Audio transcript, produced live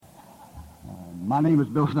My name is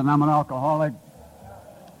Bill, and I'm an alcoholic,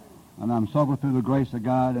 and I'm sober through the grace of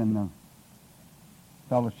God and the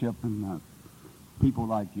fellowship and people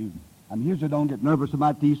like you. I usually don't get nervous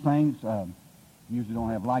about these things. Usually don't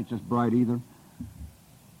have lights this bright either.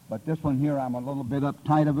 But this one here, I'm a little bit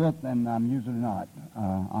uptight of it, and I'm usually not.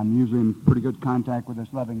 I'm usually in pretty good contact with this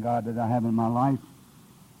loving God that I have in my life.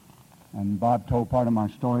 And Bob told part of my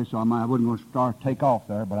story, so I wasn't going to take off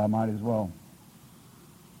there, but I might as well.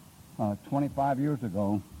 25 years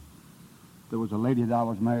ago, there was a lady that I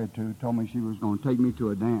was married to who told me she was going to take me to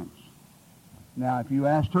a dance. Now, if you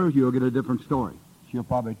asked her, you'll get a different story. She'll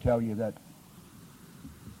probably tell you that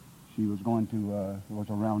she was going to, there was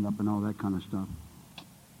a roundup and all that kind of stuff.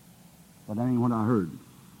 But that ain't what I heard.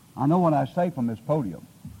 I know what I say from this podium,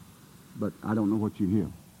 but I don't know what you hear.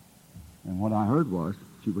 And what I heard was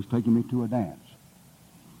she was taking me to a dance.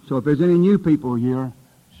 So if there's any new people here,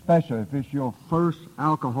 especially if it's your first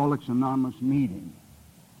Alcoholics Anonymous meeting,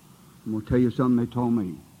 I'm going to tell you something they told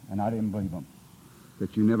me, and I didn't believe them,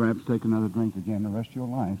 that you never have to take another drink again the rest of your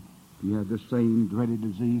life if you have this same dreaded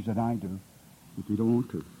disease that I do, if you don't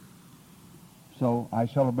want to. So I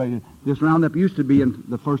celebrated. This roundup used to be in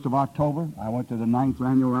the 1st of October. I went to the 9th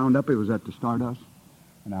annual roundup. It was at the Stardust.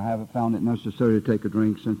 And I haven't found it necessary to take a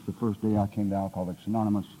drink since the first day I came to Alcoholics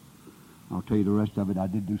Anonymous. I'll tell you the rest of it. I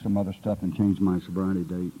did do some other stuff and change my sobriety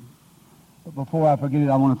date. But before I forget it,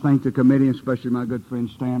 I want to thank the committee, especially my good friend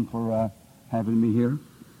Stan, for having me here.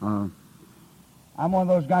 I'm one of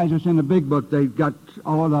those guys that's in the big book. They've got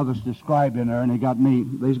all of others described in there, and they got me.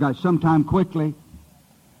 They've got sometime quickly.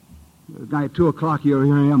 The guy at 2 o'clock, you'll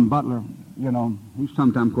hear him, Butler, you know, he's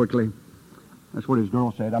sometime quickly. That's what his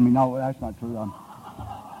girl said. I mean, no, that's not true.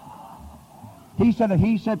 He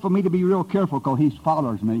said for me to be real careful because he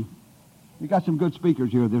follows me. You got some good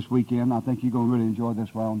speakers here this weekend. I think you're going to really enjoy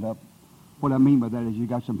this roundup. What I mean by that is you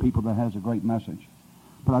got some people that has a great message.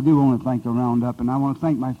 But I do want to thank the roundup, and I want to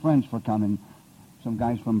thank my friends for coming. Some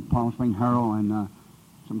guys from Palm Spring Herald and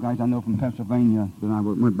some guys I know from Pennsylvania that I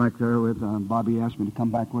went back there with. Bobby asked me to come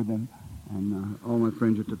back with them, and all my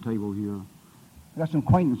friends at the table here. I got some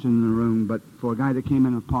acquaintances in the room, but for a guy that came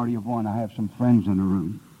in a party of one, I have some friends in the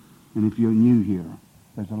room. And if you're new here,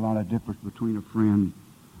 there's a lot of difference between a friend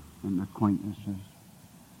and acquaintances.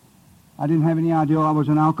 I didn't have any idea I was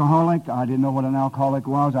an alcoholic. I didn't know what an alcoholic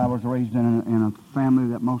was. I was raised in a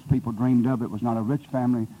family that most people dreamed of. It was not a rich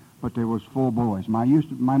family, but there was 4 boys. My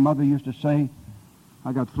mother used to say,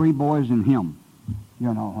 I got 3 boys and him,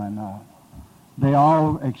 you know, and they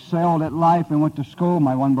all excelled at life and went to school.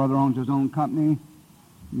 My one brother owns his own company.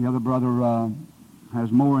 The other brother has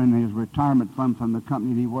more in his retirement fund from the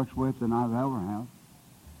company that he works with than I've ever had.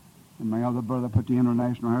 And my other brother put the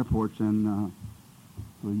international airports in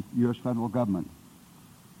the U.S. federal government.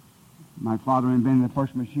 My father invented the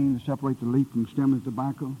first machine to separate the leaf from stem of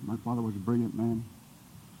tobacco. My father was a brilliant man.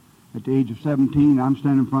 At the age of 17, I'm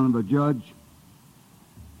standing in front of a judge,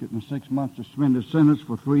 getting 6 months to spend a sentence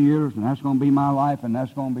for 3 years, and that's going to be my life, and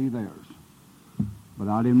that's going to be theirs. But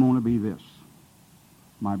I didn't want to be this.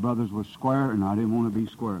 My brothers were square, and I didn't want to be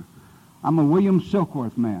square. I'm a William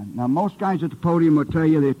Silkworth man. Now, most guys at the podium will tell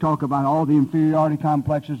you, they talk about all the inferiority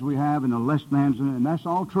complexes we have and the less thans, and that's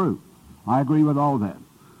all true. I agree with all that.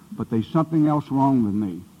 But there's something else wrong with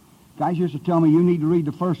me. Guys used to tell me, you need to read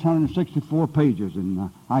the first 164 pages,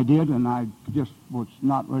 and I did, and I just was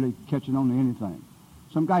not really catching on to anything.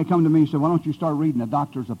 Some guy come to me and said, why don't you start reading a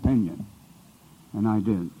doctor's opinion? And I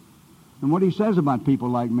did. And what he says about people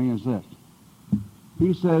like me is this.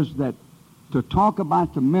 He says that to talk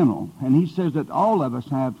about the mental, and he says that all of us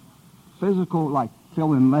have physical, like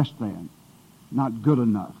feeling less than, not good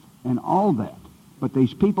enough, and all that. But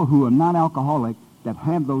there's people who are not alcoholic that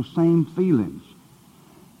have those same feelings.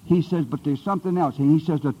 He says, but there's something else. And he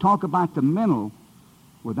says to talk about the mental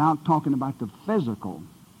without talking about the physical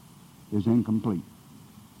is incomplete.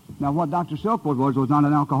 Now, what Dr. Silkworth was not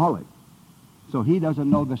an alcoholic. So he doesn't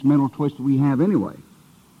know this mental twist we have anyway.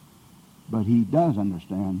 But he does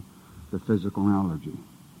understand the physical allergy.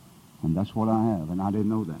 And that's what I have, and I didn't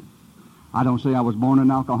know that. I don't say I was born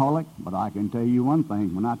an alcoholic, but I can tell you one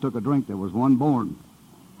thing. When I took a drink, there was one born.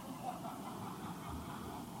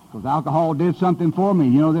 Because alcohol did something for me.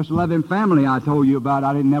 You know, this loving family I told you about,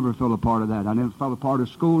 I didn't never feel a part of that. I never felt a part of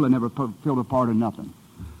school. I never felt a part of nothing.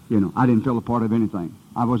 You know, I didn't feel a part of anything.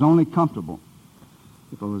 I was only comfortable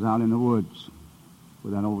if I was out in the woods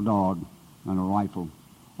with that old dog and a rifle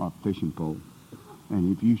or a fishing pole.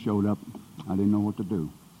 And if you showed up, I didn't know what to do.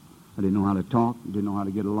 I didn't know how to talk. I didn't know how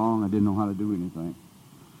to get along. I didn't know how to do anything.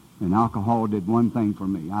 And alcohol did one thing for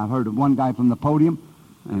me. I heard of one guy from the podium,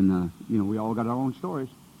 and, you know, we all got our own stories.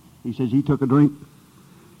 He says he took a drink.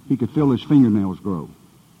 he could feel his fingernails grow.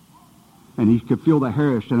 And he could feel the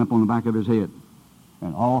hair stand up on the back of his head.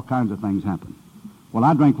 And all kinds of things happen. Well,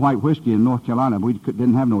 I drank white whiskey in North Carolina. We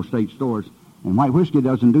didn't have no state stores. And white whiskey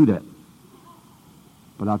doesn't do that.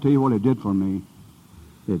 But I'll tell you what it did for me.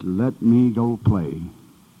 It let me go play.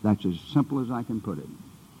 That's as simple as I can put it.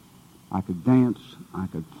 I could dance. I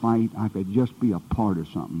could fight. I could just be a part of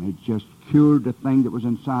something. It just cured the thing that was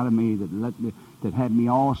inside of me that had me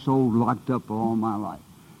all so locked up for all my life.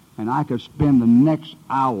 And I could spend the next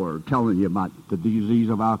hour telling you about the disease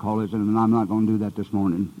of alcoholism, and I'm not going to do that this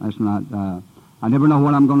morning. That's not, I never know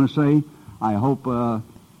what I'm going to say. I hope,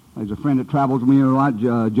 there's a friend that travels with me a lot,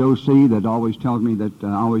 Joe C., that always tells me that,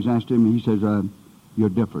 I always ask him, he says, you're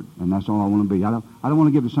different, and that's all I want to be. I don't want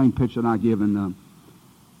to give the same pitch that I give in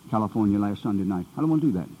California last Sunday night. I don't want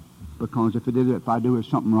to do that, because if I do, there's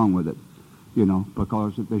something wrong with it, you know,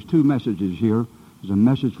 because there's two messages here. There's a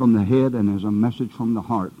message from the head, and there's a message from the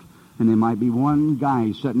heart. And there might be one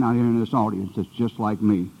guy sitting out here in this audience that's just like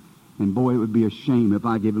me. And boy, it would be a shame if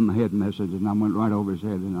I gave him a head message and I went right over his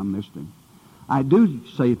head and I missed him. I do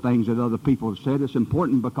say things that other people have said. It's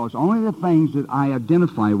important because only the things that I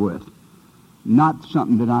identify with, not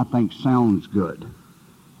something that I think sounds good.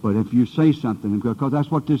 But if you say something, because that's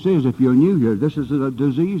what this is. If you're new here, this is a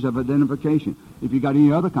disease of identification. If you got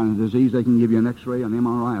any other kind of disease, they can give you an X-ray, an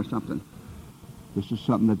MRI, or something. This is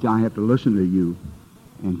something that I have to listen to you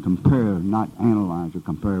and compare, not analyze or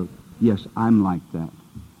compare. Yes, I'm like that.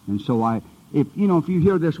 And so if you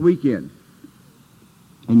hear this weekend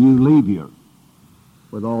and you leave here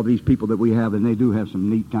with all these people that we have, and they do have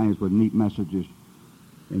some neat guys with neat messages,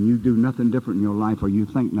 and you do nothing different in your life, or you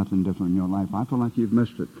think nothing different in your life, I feel like you've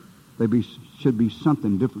missed it. Should be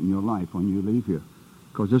something different in your life when you leave here,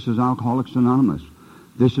 because this is Alcoholics Anonymous.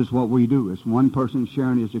 This is what we do. It's one person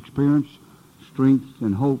sharing his experience, strength,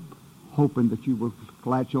 and hope, hoping that you will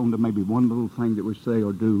latch on to maybe one little thing that we say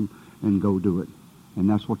or do and go do it. And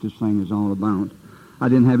that's what this thing is all about. I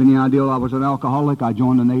didn't have any idea I was an alcoholic. I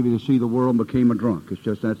joined the Navy to see the world and became a drunk. It's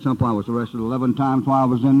just that simple. I was arrested 11 times while I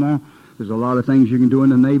was in there. There's a lot of things you can do in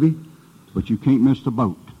the Navy, but you can't miss the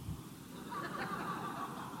boat.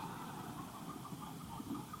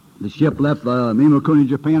 The ship left Imakuni,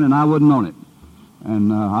 Japan, and I wasn't on it.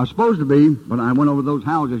 And I was supposed to be, but I went over those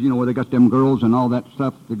houses, where they got them girls and all that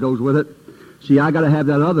stuff that goes with it. See, I got to have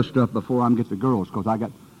that other stuff before I can get the girls, because I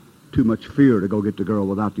got too much fear to go get the girl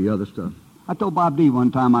without the other stuff. I told Bob D.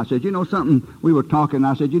 one time, I said, something, we were talking,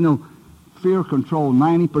 I said, fear controlled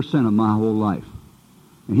 90% of my whole life.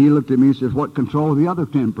 And he looked at me and says, what controls the other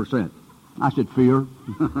 10%? I said, fear.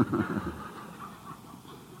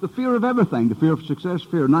 The fear of everything, the fear of success,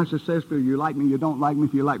 fear, not success, fear, you like me, you don't like me,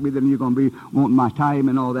 if you like me, then you're going to be wanting my time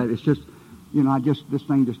and all that. It's just, this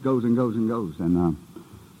thing just goes and goes and goes. And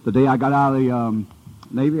the day I got out of the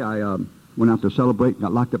Navy, I went out to celebrate,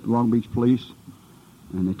 got locked up at Long Beach Police,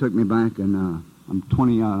 and they took me back, and I'm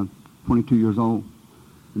 22 years old,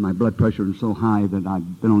 and my blood pressure was so high that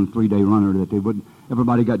I'd been on a 3-day runner that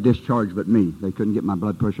everybody got discharged but me. They couldn't get my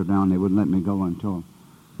blood pressure down. They wouldn't let me go until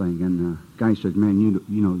thing. And the guy says, man,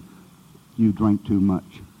 you drank too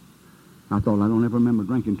much. I thought, I don't ever remember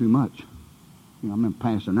drinking too much. I remember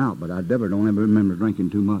passing out, but I don't ever remember drinking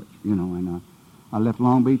too much, and I left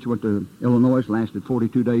Long Beach, went to Illinois, lasted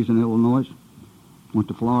 42 days in Illinois. Went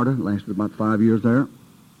to Florida, lasted about 5 years there.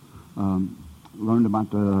 Learned about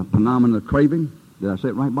the phenomenon of craving. Did I say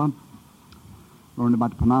it right, Bob? Learned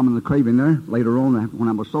about the phenomenon of craving there. Later on, when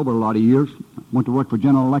I was sober a lot of years, went to work for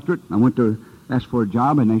General Electric. I went to ask for a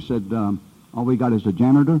job, and they said, all we got is a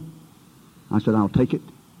janitor. I said, I'll take it.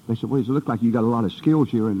 They said, well, it look like you got a lot of skills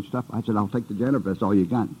here and stuff. I said, I'll take the janitor if that's all you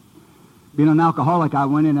got. Being an alcoholic, I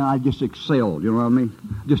went in and I just excelled, you know what I mean?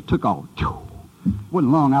 Just took off.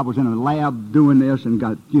 Wasn't long, I was in a lab doing this and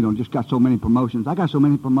just got so many promotions. I got so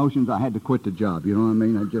many promotions I had to quit the job, you know what I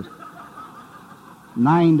mean?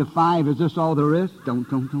 9 to 5, is this all there is? Don't.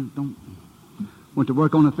 Went to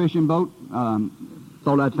work on a fishing boat.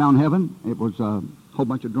 Thought I'd found heaven. It was a whole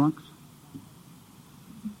bunch of drunks.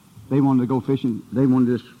 They wanted to go fishing. They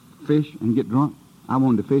wanted to fish and get drunk. I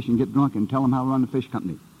wanted to fish and get drunk and tell them how to run the fish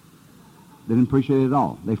company. They didn't appreciate it at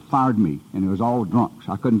all. They fired me, and it was all drunks.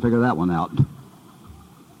 I couldn't figure that one out.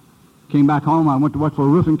 Came back home. I went to work for a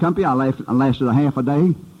roofing company. I lasted a half a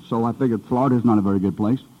day, so I figured Florida's not a very good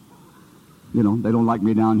place. They don't like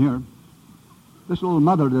me down here. This little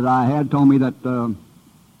mother that I had told me that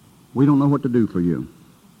we don't know what to do for you.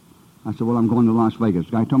 I said, well, I'm going to Las Vegas.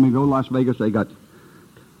 The guy told me to go to Las Vegas. They got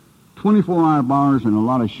 24-hour bars and a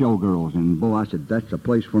lot of showgirls. And, boy, I said, that's a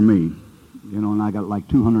place for me. And I got like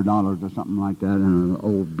 $200 or something like that in an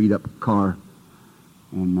old beat-up car.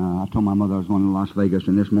 And I told my mother I was going to Las Vegas,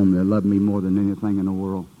 and this woman that loved me more than anything in the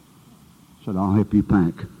world said, I'll help you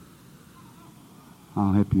pack.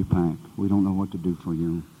 I'll help you pack. We don't know what to do for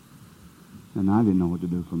you. And I didn't know what to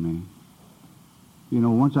do for me. You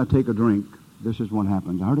know, once I take a drink, this is what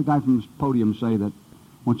happens. I heard a guy from the podium say that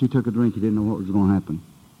once he took a drink, he didn't know what was going to happen.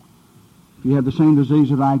 If you have the same disease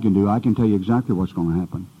that I can do, I can tell you exactly what's going to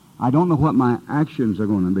happen. I don't know what my actions are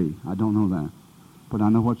going to be. I don't know that. But I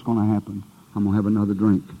know what's going to happen. I'm going to have another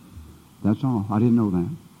drink. That's all. I didn't know that.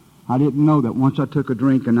 I didn't know that once I took a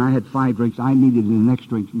drink and I had 5 drinks, I needed the next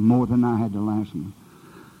drink more than I had the last one.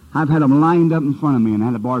 I've had them lined up in front of me, and I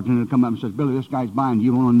had a bartender come up and says, Billy, this guy's buying. Do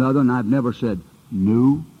you want another? And I've never said,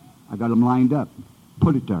 no. I got them lined up.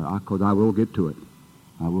 Put it there, because I will get to it.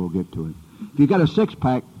 I will get to it. If you got a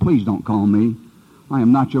 6-pack, please don't call me. I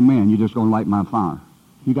am not your man. You're just going to light my fire.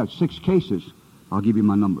 If you got 6 cases, I'll give you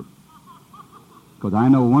my number. Because I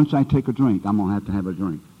know once I take a drink, I'm going to have a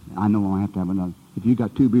drink. I know I'll have to have another. If you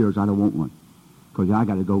got 2 beers, I don't want one. Because I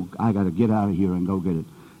got to get out of here and go get it.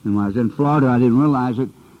 And when I was in Florida, I didn't realize it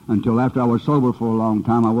until after I was sober for a long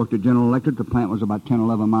time. I worked at General Electric. The plant was about 10,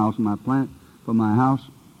 11 miles from my house.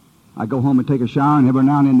 I'd go home and take a shower, and every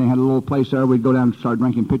now and then they had a little place there. We'd go down and start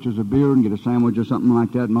drinking pitchers of beer and get a sandwich or something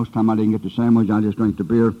like that. Most of the time I didn't get the sandwich. I just drank the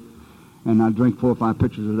beer. And I'd drink 4 or 5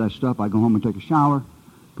 pitchers of that stuff. I'd go home and take a shower,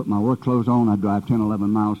 put my work clothes on. I'd drive 10, 11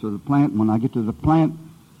 miles to the plant. When I get to the plant,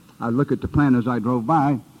 I'd look at the plant as I drove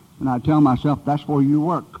by, and I'd tell myself, that's where you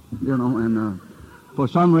work, you know. And for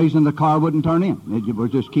some reason, the car wouldn't turn in. It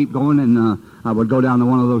would just keep going, and I would go down to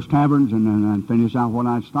one of those taverns and then finish out what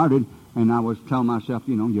I'd started. And I was telling myself,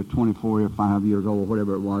 you know, you're 24 or 5 years old,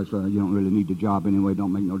 whatever it was. You don't really need the job anyway.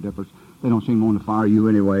 Don't make no difference. They don't seem to want to fire you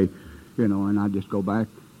anyway, you know. And I'd just go back.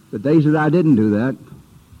 The days that I didn't do that,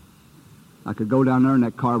 I could go down there and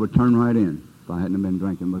that car would turn right in. If I hadn't been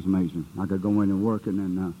drinking, it was amazing. I could go in and work, and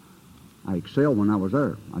then I excelled when I was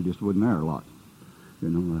there. I just wasn't there a lot. You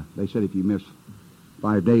know, they said if you miss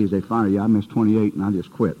 5 days, they fire you. I missed 28, and I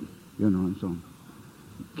just quit. You know, and so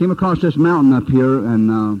came across this mountain up here,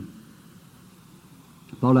 and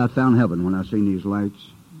thought I'd found heaven when I seen these lights.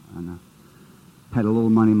 And had a little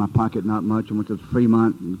money in my pocket, not much, and went to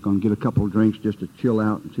Fremont and going to get a couple of drinks just to chill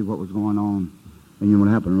out and see what was going on. And you know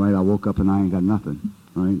what happened, right? I woke up and I ain't got nothing,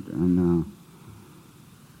 right? And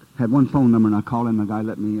had one phone number, and I called him. The guy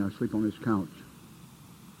let me sleep on his couch.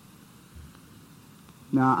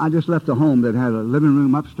 Now, I just left a home that had a living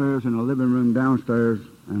room upstairs and a living room downstairs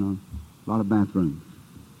and a lot of bathrooms.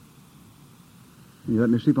 He let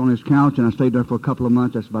me sleep on his couch, and I stayed there for a couple of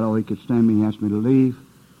months. That's about all he could stand me. He asked me to leave.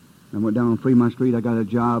 I went down on Fremont Street. I got a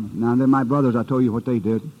job. Now, they're my brothers. I told you what they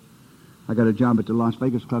did. I got a job at the Las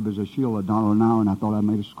Vegas Club as a shield, $1 an hour, and I thought I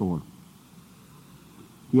made a score.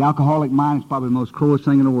 The alcoholic mind is probably the most cruelest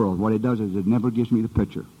thing in the world. What it does is it never gives me the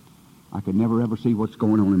picture. I could never, ever see what's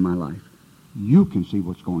going on in my life. You can see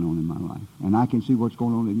what's going on in my life, and I can see what's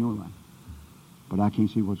going on in your life. But I can't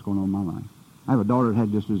see what's going on in my life. I have a daughter that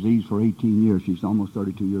had this disease for 18 years. She's almost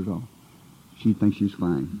 32 years old. She thinks she's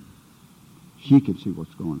fine. She can see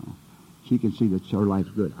what's going on. She can see that her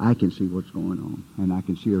life's good. I can see what's going on, and I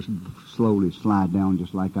can see her slowly slide down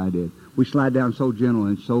just like I did. We slide down so gentle,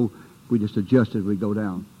 and so we just adjust as we go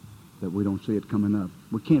down that we don't see it coming up.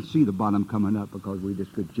 We can't see the bottom coming up because we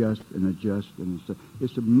just adjust, and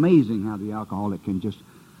it's amazing how the alcoholic can just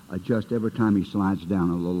adjust every time he slides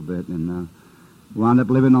down a little bit. And wound up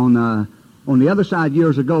living on the other side.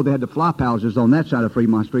 Years ago, they had the flop houses on that side of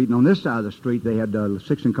Fremont Street, and on this side of the street, they had the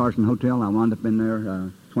Six and Carson Hotel. I wound up in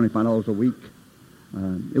there, $25 a week.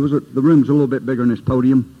 The room's a little bit bigger than this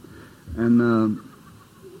podium,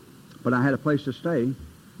 but I had a place to stay.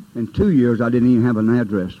 In 2 years, I didn't even have an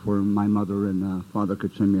address where my mother and father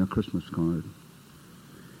could send me a Christmas card.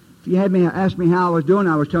 If you had asked me how I was doing,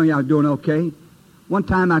 I was telling you I was doing okay. One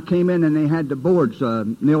time I came in and they had the boards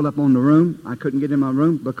nailed up on the room. I couldn't get in my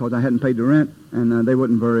room because I hadn't paid the rent, and they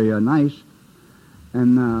weren't very nice.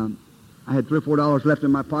 And I had $3 or $4 left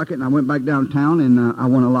in my pocket, and I went back downtown, and I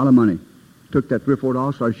won a lot of money. Took that $3 or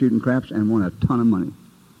 $4, started shooting craps, and won a ton of money.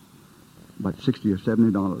 About $60 or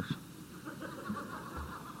 $70.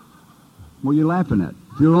 What are you laughing at?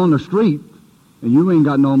 If you're on the street and you ain't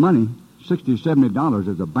got no money, $60 or $70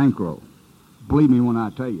 is a bankroll. Believe me when I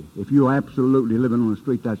tell you. If you're absolutely living on the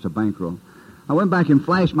street, that's a bankroll. I went back and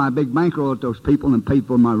flashed my big bankroll at those people and paid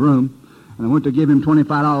for my room. And I went to give him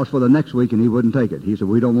 $25 for the next week, and he wouldn't take it. He said,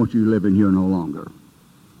 we don't want you living here no longer.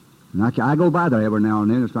 And I go by there every now and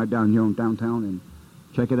then. It's right down here in downtown, and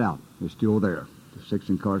check it out. It's still there, the Six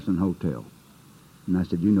and Carson Hotel. And I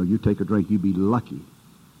said, you take a drink, you'd be lucky.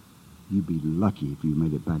 you'd be lucky if you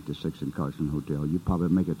made it back to 6 and Carson Hotel. You'd probably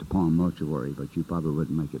make it to Palm Mortuary, but you probably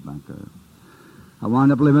wouldn't make it back there. I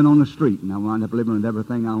wound up living on the street, and I wound up living with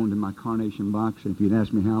everything I owned in my carnation box. And if you'd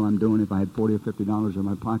ask me how I'm doing, if I had $40 or $50 in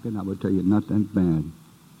my pocket, I would tell you not that bad.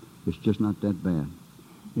 It's just not that bad.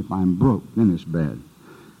 If I'm broke, then it's bad.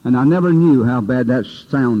 And I never knew how bad that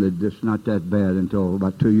sounded, it's not that bad, until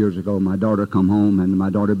about 2 years ago. My daughter come home, and my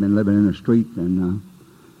daughter had been living in the street, and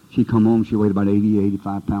she come home, she weighed about 80,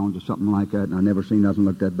 85 pounds or something like that, and I never seen nothing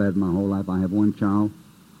look that bad in my whole life. I have one child.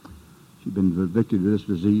 She's been victim to this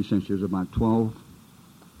disease since she was about 12.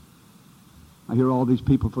 I hear all these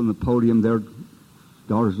people from the podium, their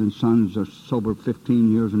daughters and sons are sober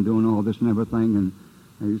 15 years and doing all this and everything, and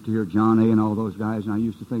I used to hear John A. and all those guys, and I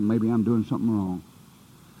used to think maybe I'm doing something wrong.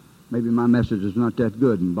 Maybe my message is not that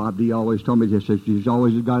good. And Bob D. always told me this, she's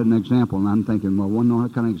always got an example, and I'm thinking, well, wonder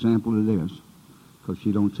what kind of example it is, because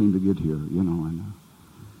she don't seem to get here, you know. And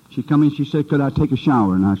she come in, she said, could I take a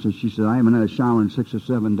shower? And she said, I haven't had a shower in 6 or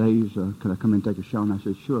 7 days. Could I come in and take a shower? And I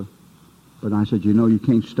said, sure. But I said, you know, you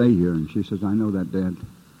can't stay here. And she says, I know that, Dad.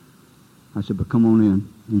 I said, but come on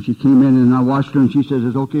in. And she came in, and I watched her, and she says,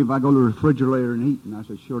 it's okay if I go to the refrigerator and eat? And I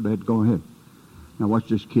said, sure, Dad, go ahead. And I watched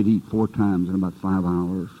this kid eat 4 times in about 5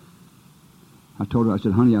 hours. I told her, I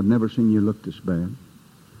said, honey, I've never seen you look this bad.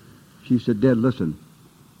 She said, Dad, listen,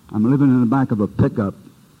 I'm living in the back of a pickup,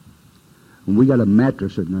 and we got a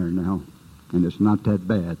mattress in there now, and it's not that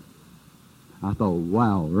bad. I thought,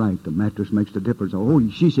 wow, right, the mattress makes the difference. Oh,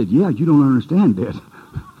 she said, yeah, you don't understand, Dad.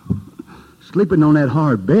 Sleeping on that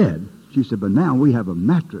hard bed. She said, but now we have a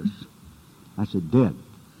mattress. I said, Deb,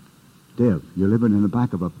 you're living in the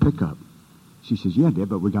back of a pickup. She says, yeah, Dad,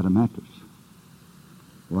 but we got a mattress.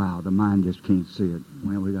 Wow, the mind just can't see it.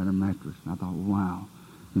 Well, we got a mattress. And I thought, wow.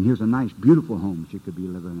 And here's a nice, beautiful home she could be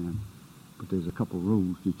living in. But there's a couple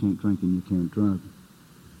rules. You can't drink and you can't drug.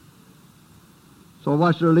 So I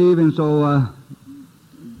watched her leave, and so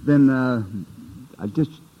then I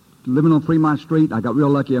just living on Fremont Street. I got real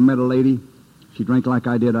lucky. I met a lady. She drank like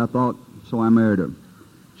I did, I thought, so I married her.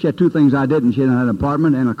 She had 2 things I didn't. She had an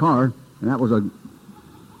apartment and a car, and that was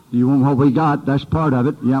you want what we got, that's part of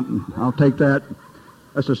it. Yep, I'll take that.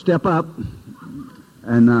 That's a step up.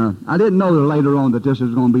 And I didn't know that later on that this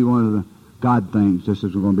is going to be one of the God things. This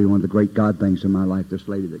is going to be one of the great God things in my life, this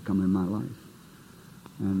lady that come in my life.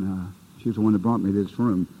 And she was the one that brought me to this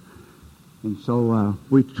room. And so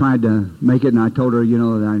we tried to make it, and I told her, you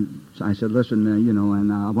know, I said, listen, you know,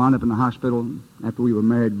 and I wound up in the hospital after we were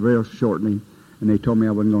married real shortly, and they told me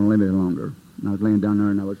I wasn't going to live any longer. And I was laying down there,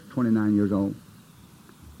 and I was 29 years old,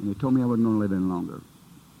 and they told me I wasn't going to live any longer.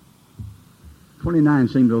 29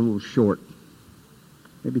 seemed a little short,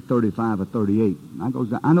 maybe 35 or 38.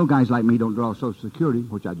 I know guys like me don't draw Social Security,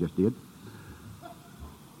 which I just did,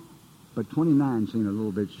 but 29 seemed a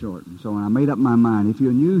little bit short. And so when I made up my mind, if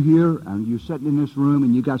you're new here and you're sitting in this room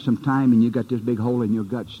and you got some time and you got this big hole in your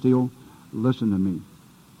gut still, listen to me.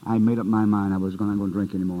 I made up my mind I was not going to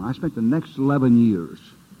drink anymore. I spent the next 11 years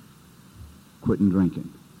quitting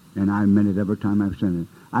drinking, and I meant it every time I've said it.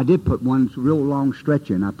 I did put one real long stretch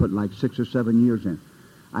in. I put like 6 or 7 years in.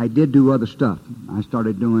 I did do other stuff. I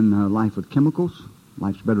started doing Life with Chemicals.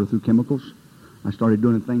 Life's Better Through Chemicals. I started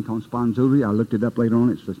doing a thing called Sponsootri. I looked it up later on.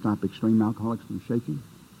 It's to stop extreme alcoholics from shaking.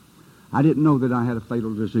 I didn't know that I had a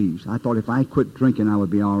fatal disease. I thought if I quit drinking, I would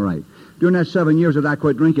be all right. During that 7 years that I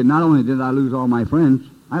quit drinking, not only did I lose all my friends,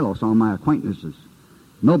 I lost all my acquaintances.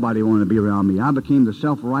 Nobody wanted to be around me. I became the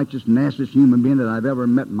self-righteous, nastiest human being that I've ever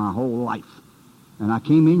met in my whole life. And I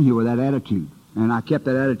came in here with that attitude. And I kept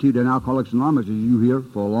that attitude in Alcoholics Anonymous, as you hear,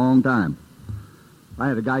 for a long time. I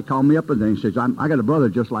had a guy call me up and he says, I got a brother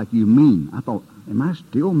just like you, mean. I thought, am I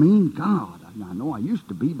still mean? God, I know I used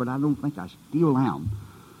to be, but I don't think I still am.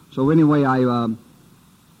 So anyway, I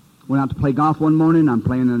went out to play golf one morning. I'm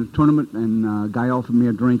playing in a tournament, and a guy offered me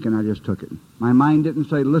a drink, and I just took it. My mind didn't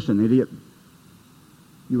say, listen, idiot,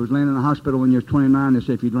 you was laying in the hospital when you were 29. They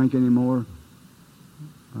said, if you drink any more,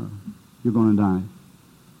 you're going to die.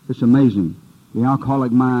 It's amazing. The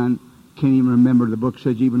alcoholic mind can't even remember, the book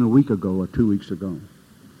says, even a week ago or 2 weeks ago,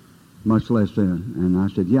 much less then. And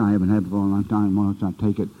I said, yeah, I haven't had it for a long time. Why don't I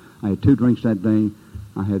take it? I had 2 drinks that day.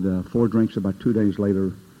 I had 4 drinks about 2 days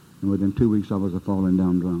later, and within 2 weeks I was falling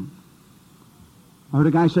down drunk. I heard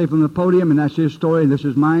a guy say from the podium, and that's his story, and this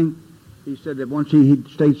is mine. He said that once he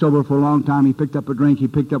stayed sober for a long time, he picked up a drink, he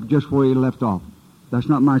picked up just where he left off. That's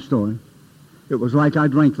not my story. It was like I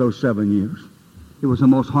drank those 7 years. It was the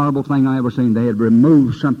most horrible thing I ever seen. They had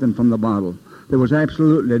removed something from the bottle. There was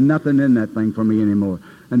absolutely nothing in that thing for me anymore.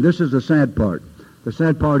 And this is the sad part. The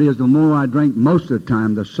sad part is the more I drank, most of the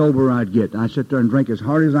time, the sober I'd get. I sit there and drink as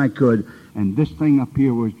hard as I could, and this thing up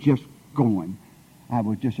here was just going. I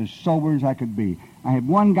was just as sober as I could be. I had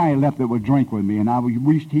one guy left that would drink with me, and I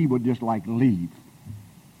wished he would just like leave.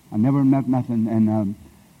 I never met nothing, and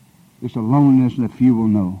it's a loneliness that few will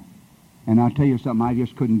know. And I'll tell you something, I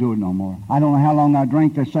just couldn't do it no more. I don't know how long I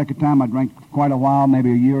drank the second time. I drank quite a while,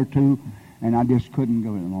 maybe a year or two, and I just couldn't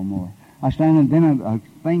do it no more. I stand and then a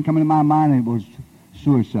thing come into my mind, it was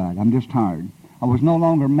suicide. I'm just tired. I was no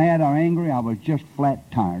longer mad or angry. I was just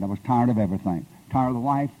flat tired. I was tired of everything. Tired of the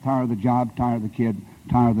wife, tired of the job, tired of the kid,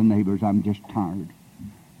 tired of the neighbors. I'm just tired.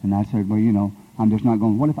 And I said, well, you know, I'm just not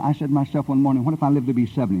going. What if I said to myself one morning, what if I live to be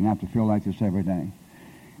 70 and have to feel like this every day?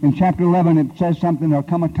 In chapter 11, it says something, there'll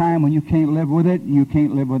come a time when you can't live with it, and you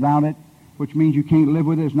can't live without it, which means you can't live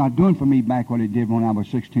with it. It's not doing for me back what it did when I was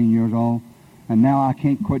 16 years old. And now I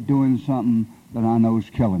can't quit doing something that I know is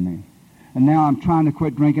killing me. And now I'm trying to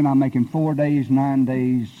quit drinking. I'm making 4 days, 9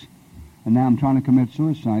 days, and now I'm trying to commit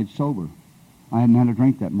suicide sober. I hadn't had a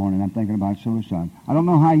drink that morning. I'm thinking about suicide. I don't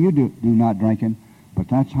know how you do not drinking, but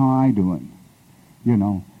that's how I do it, you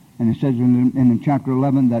know. And it says in chapter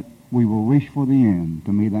 11 that we will wish for the end.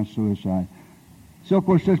 To me, that's suicide.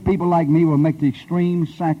 Silkworth says people like me will make the extreme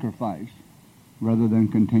sacrifice rather than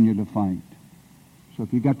continue to fight. So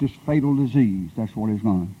if you've got this fatal disease, that's what it's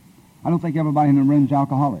on. I don't think everybody in the room's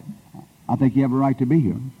alcoholic. I think you have a right to be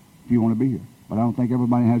here if you want to be here. But I don't think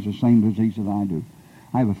everybody has the same disease that I do.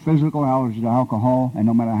 I have a physical allergy to alcohol, and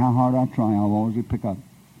no matter how hard I try, I'll always pick up.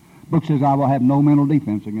 Book says I will have no mental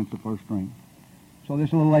defense against the first drink. So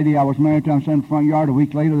this little lady I was married to, I'm sitting in the front yard. A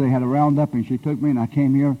week later, they had a roundup, and she took me, and I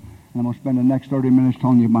came here, and I'm going to spend the next 30 minutes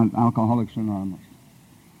telling you about Alcoholics Anonymous.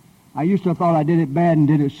 I used to have thought I did it bad and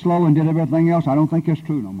did it slow and did everything else. I don't think that's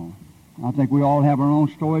true no more. I think we all have our own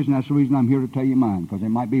stories, and that's the reason I'm here to tell you mine, because there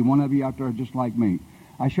might be one of you out there just like me.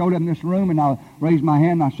 I showed up in this room, and I raised my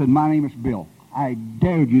hand, and I said, my name is Bill. I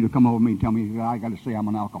dared you to come over to me and tell me that I got to say I'm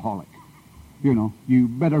an alcoholic. You know, you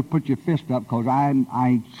better put your fist up, because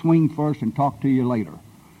I swing first and talk to you later.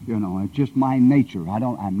 You know, it's just my nature.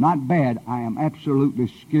 I'm not bad. I am absolutely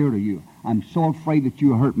scared of you. I'm so afraid that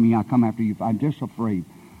you hurt me, I come after you. I'm just afraid.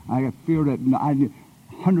 I have fear that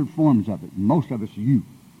 100 forms of it. Most of it's you.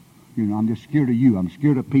 You know, I'm just scared of you. I'm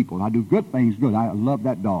scared of people. I do good things good. I love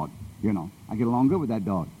that dog. You know, I get along good with that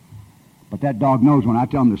dog. But that dog knows when I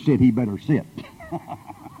tell him to sit, he better sit.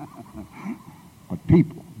 But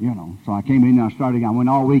people, you know. So I came in and I went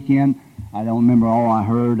all weekend. I don't remember all I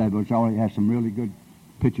heard. I had some really good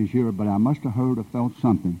pictures here, but I must have heard or felt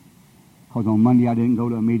something. Because on Monday I didn't go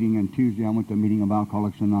to a meeting, and Tuesday I went to a meeting of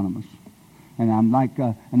Alcoholics Anonymous. And I'm like,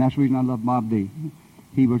 and that's the reason I love Bob D.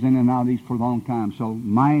 He was in and out of these for a long time. So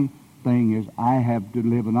my thing is I have to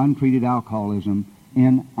live an untreated alcoholism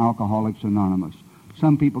in Alcoholics Anonymous.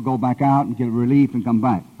 Some people go back out and get relief and come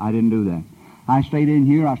back. I didn't do that. I stayed in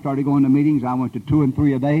here. I started going to meetings. I went to 2 and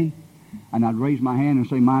 3 a day, and I'd raise my hand and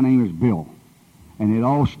say, my name is Bill. And they'd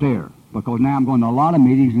all stare, because now I'm going to a lot of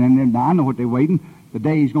meetings, and then I know what they're waiting. The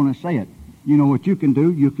day he's going to say it. You know what you can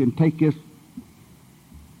do? You can take this.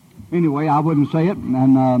 Anyway, I wouldn't say it.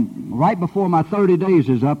 And right before my 30 days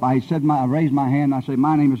is up, I raised my hand, and I said,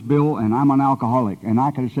 my name is Bill, and I'm an alcoholic. And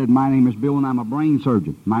I could have said, my name is Bill, and I'm a brain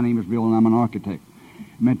surgeon. My name is Bill, and I'm an architect.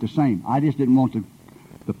 It meant the same. I just didn't want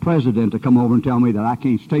the president to come over and tell me that I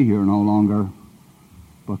can't stay here no longer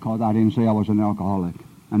because I didn't say I was an alcoholic.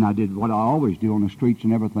 And I did what I always do on the streets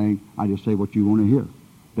and everything. I just say what you want to hear.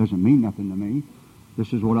 Doesn't mean nothing to me.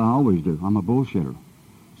 This is what I always do. I'm a bullshitter.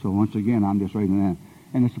 So once again, I'm just raising that.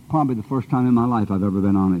 And it's probably the first time in my life I've ever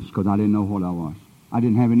been honest, because I didn't know what I was. I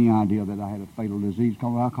didn't have any idea that I had a fatal disease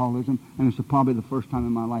called alcoholism, and it's probably the first time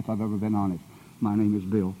in my life I've ever been honest. My name is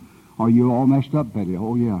Bill. Are you all messed up, Betty?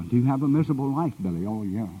 Oh, yeah. Do you have a miserable life, Billy? Oh,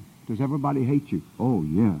 yeah. Does everybody hate you? Oh,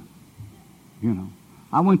 yeah. You know.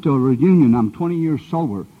 I went to a reunion. I'm 20 years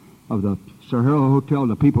sober of the Sahara Hotel,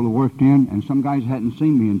 the people who worked in, and some guys hadn't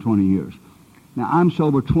seen me in 20 years. Now, I'm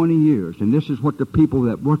sober 20 years, and this is what the people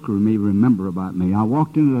that work with me remember about me. I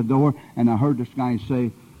walked into the door, and I heard this guy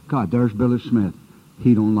say, God, there's Billy Smith.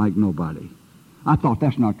 He don't like nobody. I thought,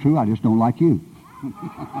 that's not true. I just don't like you.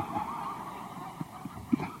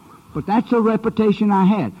 But that's the reputation I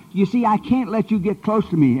had. You see, I can't let you get close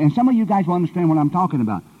to me, and some of you guys will understand what I'm talking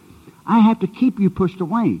about. I have to keep you pushed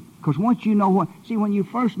away, because once you know what... See, when you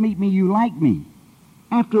first meet me, you like me.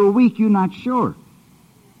 After a week, you're not sure.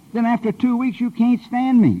 Then after 2 weeks, you can't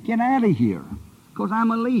stand me. Get out of here, because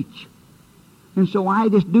I'm a leech. And so I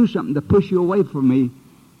just do something to push you away from me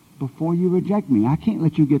before you reject me. I can't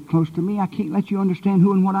let you get close to me. I can't let you understand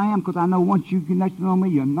who and what I am, because I know once you get to know me,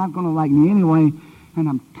 you're not going to like me anyway, and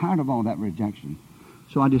I'm tired of all that rejection.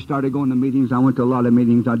 So I just started going to meetings. I went to a lot of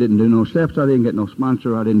meetings. I didn't do no steps. I didn't get no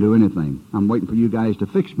sponsor. I didn't do anything. I'm waiting for you guys to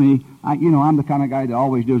fix me. I'm the kind of guy that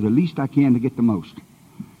always does the least I can to get the most.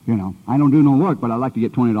 I don't do no work, but I like to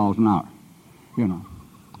get $20 an hour.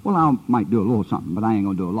 Well, I might do a little something, but I ain't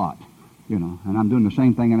going to do a lot. And I'm doing the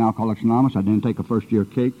same thing in Alcoholics Anonymous. I didn't take a first-year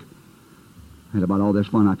cake. I had about all this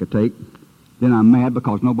fun I could take. Then I'm mad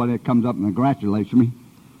because nobody comes up and congratulates me.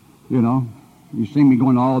 You see me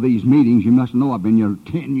going to all these meetings. You must know I've been here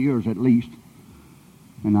 10 years at least.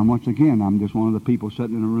 And once again, I'm just one of the people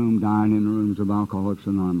sitting in a room, dying in the rooms of Alcoholics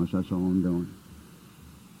Anonymous. That's all I'm doing.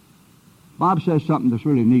 Bob says something that's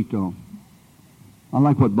really neat, though. I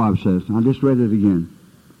like what Bob says. I just read it again.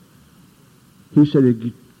 He said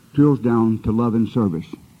it drills down to love and service.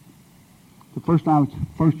 The first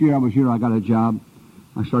year I was here, I got a job.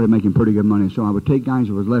 I started making pretty good money. So I would take guys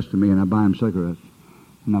that was less than me, and I'd buy them cigarettes.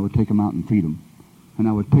 And I would take them out and feed them. And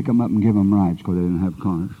I would pick them up and give them rides because they didn't have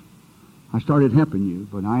cars. I started helping you,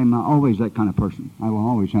 but I am always that kind of person. I will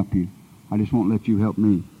always help you. I just won't let you help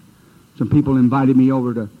me. Some people invited me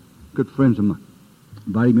over to, good friends of mine,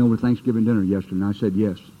 invited me over to Thanksgiving dinner yesterday, and I said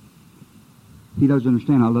yes. He doesn't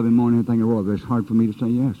understand I love him more than anything in the world, but it's hard for me to say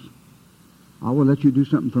yes. I will let you do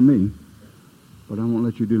something for me, but I won't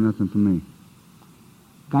let you do nothing for me.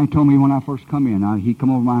 Guy told me when I first come in, he come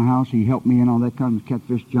over my house, he helped me and all that kind of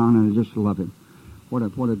catfish John, and I just love him. What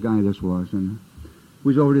a guy this was. And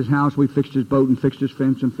we was over at his house, we fixed his boat and fixed his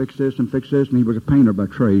fence and fixed this, and he was a painter by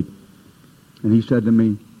trade. And he said to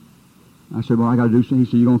me, I said, well, I got to do something. He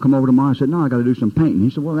said, you going to come over tomorrow? I said, no, I got to do some painting. He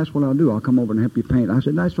said, well, that's what I'll do. I'll come over and help you paint. I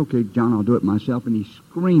said, that's okay, John, I'll do it myself. And he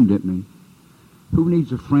screamed at me, who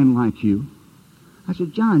needs a friend like you? I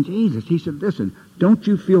said, John, Jesus. He said, listen, don't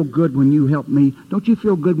you feel good when you help me? Don't you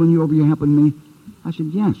feel good when you're over here helping me? I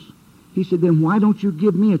said, yes. He said, then why don't you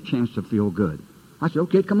give me a chance to feel good? I said,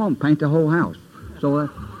 okay, come on, paint the whole house. So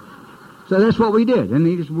that's what we did. And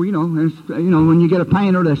he just, when you get a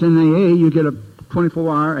painter that's in AA, you get a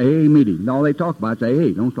 24-hour AA meeting. All they talk about is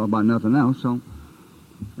AA. Don't talk about nothing else. So,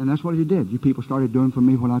 and that's what he did. You people started doing for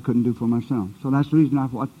me what I couldn't do for myself. So that's the reason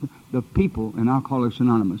the people in Alcoholics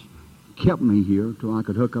Anonymous kept me here till I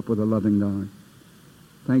could hook up with a loving God.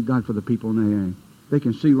 Thank God for the people in AA. They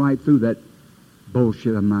can see right through that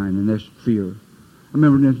bullshit of mine and this fear. I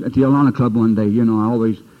remember at the Alana Club one day, I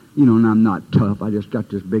always, and I'm not tough. I just got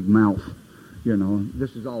this big mouth,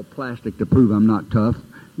 This is all plastic to prove I'm not tough,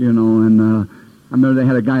 and I remember they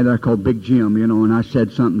had a guy there called Big Jim, and I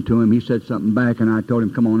said something to him. He said something back, and I told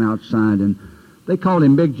him, come on outside. And they called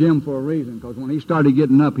him Big Jim for a reason, because when he started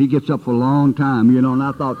getting up, he gets up for a long time, and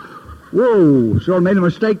I thought, whoa, sure made a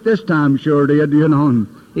mistake this time, sure did, And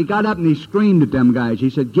he got up and he screamed at them guys. He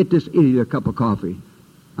said, get this idiot a cup of coffee.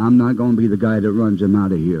 I'm not going to be the guy that runs him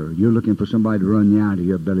out of here. You're looking for somebody to run you out of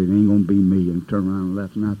here, Billy. It ain't going to be me. And turned around and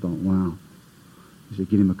left, and I thought, wow. He said,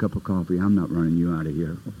 get him a cup of coffee. I'm not running you out of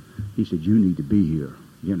here. He said, you need to be here.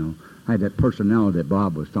 I had that personality that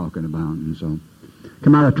Bob was talking about. And so,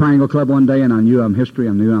 come out of Triangle Club one day, and I knew I'm history.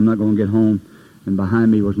 I knew I'm not going to get home. And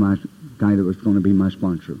behind me was my guy that was going to be my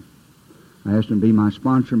sponsor. I asked him to be my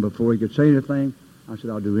sponsor, and before he could say anything, I said,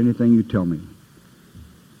 I'll do anything you tell me.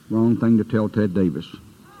 Wrong thing to tell Ted Davis.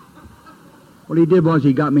 What he did was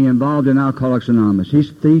he got me involved in Alcoholics Anonymous.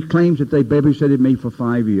 He claims that they babysitted me for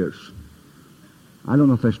 5 years. I don't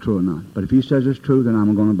know if that's true or not, but if he says it's true, then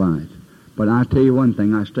I'm going to buy it. But I tell you one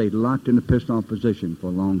thing, I stayed locked in a pissed-off position for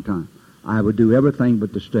a long time. I would do everything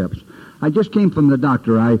but the steps. I just came from the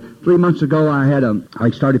doctor. 3 months ago,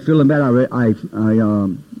 I started feeling better. I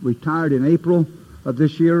retired in April of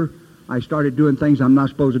this year. I started doing things I'm not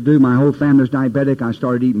supposed to do. My whole family's diabetic. I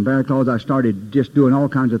started eating bear claws. I started just doing all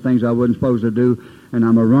kinds of things I wasn't supposed to do. And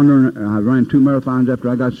I'm a runner. I ran 2 marathons after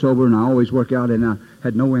I got sober, and I always work out, and I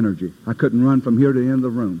had no energy. I couldn't run from here to the end of the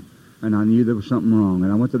room, and I knew there was something wrong.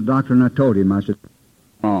 And I went to the doctor, and I told him, I said,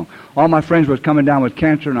 wrong. All my friends was coming down with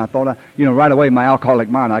cancer, and I thought, right away, my alcoholic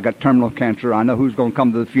mind, I got terminal cancer. I know who's going to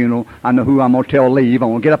come to the funeral. I know who I'm going to tell leave. I'm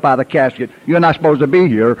going to get up out of the casket. You're not supposed to be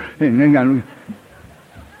here.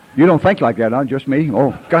 You don't think like that, huh? Just me?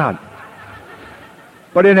 Oh, God.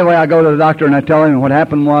 But anyway, I go to the doctor, and I tell him what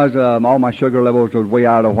happened was all my sugar levels was way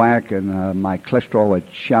out of whack, and my cholesterol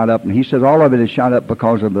had shot up. And he says all of it had shot up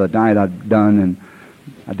because of the diet I'd done, and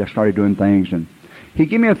I just started doing things. And he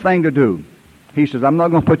gave me a thing to do. He says, I'm not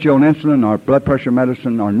going to put you on insulin or blood pressure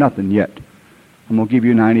medicine or nothing yet. I'm going to give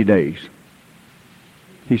you 90 days.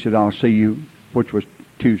 He said, I'll see you, which was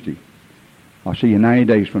Tuesday. I'll see you 90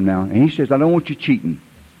 days from now. And he says, I don't want you cheating.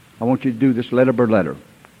 I want you to do this letter by letter.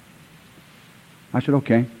 I said,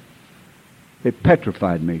 okay. It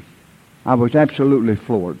petrified me. I was absolutely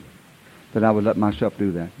floored. that I would let myself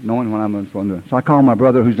do that, knowing what I'm going to do. So I called my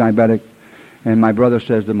brother who's diabetic, and my brother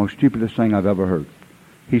says the most stupidest thing I've ever heard.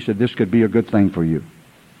 He said, this could be a good thing for you.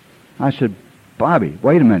 I said, Bobby,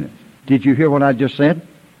 wait a minute. Did you hear what I just said?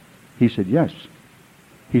 He said, yes.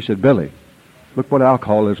 He said, Billy, look what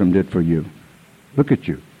alcoholism did for you. Look at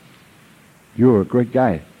you. You're a great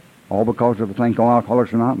guy. All because of a thing called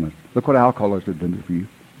Alcoholics Anonymous. Look what alcoholism did for you.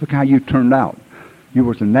 Look how you turned out. You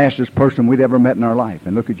was the nastiest person we'd ever met in our life.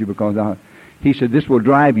 And look at you because he said, this will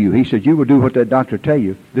drive you. He said, you will do what that doctor tell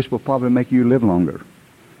you. This will probably make you live longer.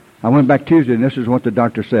 I went back Tuesday, and this is what the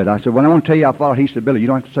doctor said. I said, when I want to tell you I followed, he said, Billy, you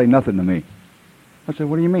don't have to say nothing to me. I said,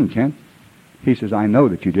 what do you mean, Ken? He says, I know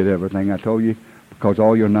that you did everything I told you because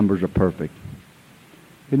all your numbers are perfect.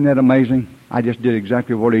 Isn't that amazing? I just did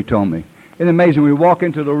exactly what he told me. Isn't it amazing? We walk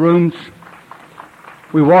into the rooms,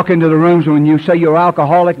 and when you say you're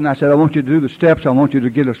alcoholic, and I said, I want you to do the steps, I want you to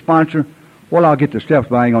get a sponsor. Well, I'll get the steps,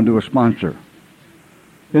 but I ain't going to do a sponsor.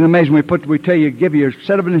 Isn't it amazing? We tell you, give you a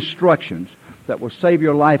set of instructions that will save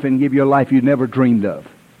your life and give you a life you never dreamed of.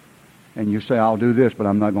 And you say, I'll do this, but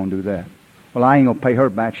I'm not going to do that. Well, I ain't going to pay her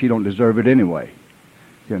back. She don't deserve it anyway.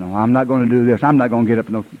 You know, I'm not going to do this. I'm not going to get up.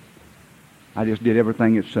 No. I just did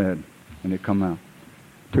everything it said, and it come out.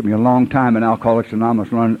 It took me a long time in Alcoholics Anonymous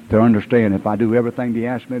to understand if I do everything he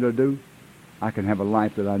asked me to do, I can have a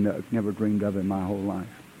life that I never dreamed of in my whole life.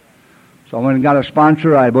 So I went and got a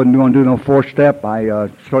sponsor. I wasn't going to do no fourth step. I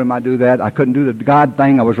told him I'd do that. I couldn't do the God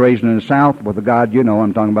thing. I was raised in the South with the God, you know what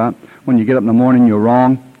I'm talking about. When you get up in the morning, you're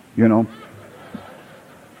wrong, you know.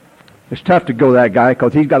 It's tough to go that guy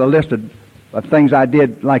because he's got a list of things I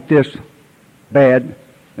did like this, bad,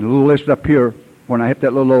 and a little list up here when I hit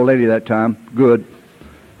that little old lady that time, good.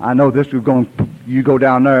 I know this is going, you go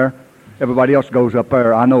down there, everybody else goes up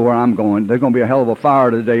there. I know where I'm going. There's going to be a hell of a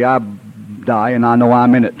fire the day I die, and I know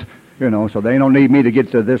I'm in it. You know, so they don't need me to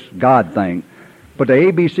get to this God thing. But the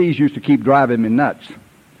ABCs used to keep driving me nuts.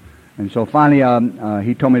 And so finally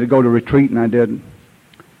he told me to go to retreat, and I did.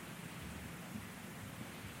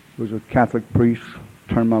 It was a Catholic priest,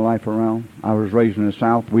 turned my life around. I was raised in the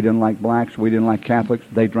South. We didn't like blacks. We didn't like Catholics.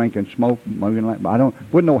 They drank and smoked.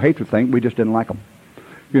 Wasn't no hatred thing. We just didn't like them.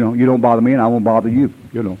 You know, you don't bother me, and I won't bother you,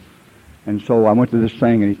 you know. And so I went to this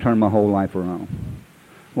thing, and he turned my whole life around.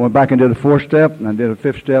 I went back and did the fourth step, and I did a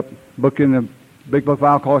fifth step. Book in the Big Book of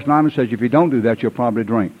Alcoholics Anonymous says if you don't do that, you'll probably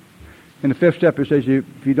drink. In the fifth step, it says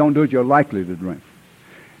if you don't do it, you're likely to drink.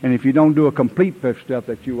 And if you don't do a complete fifth step,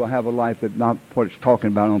 that you will have a life that's not what it's talking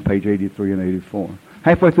about on page 83 and 84.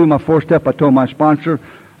 Halfway through my fourth step, I told my sponsor,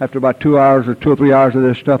 after about 2 hours or 2 or 3 hours of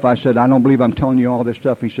this stuff, I said, I don't believe I'm telling you all this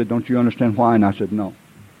stuff. He said, don't you understand why? And I said, no.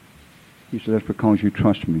 He said, that's because you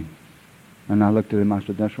trust me. And I looked at him, I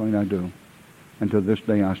said, that's right, I do. And to this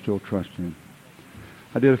day, I still trust him.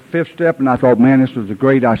 I did a fifth step, and I thought, man, this was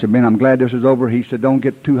great. I said, man, I'm glad this is over. He said, don't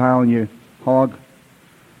get too high on your hog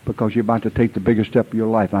because you're about to take the biggest step of your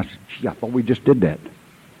life. I said, gee, I thought we just did that.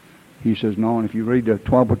 He says, no, and if you read the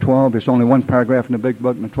 12 of 12, it's only one paragraph in the big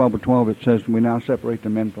book, and the 12 of 12, it says, we now separate the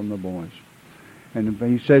men from the boys. And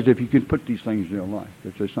he says, if you can put these things in your life,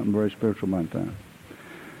 there's something very spiritual about that.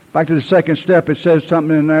 Back to the second step, it says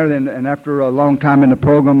something in there, and after a long time in the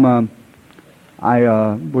program, every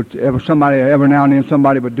now and then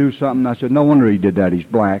somebody would do something. I said, no wonder he did that, he's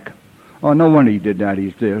black. Oh, no wonder he did that,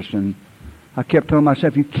 he's this. And I kept telling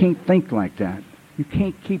myself, you can't think like that. You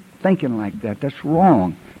can't keep thinking like that. That's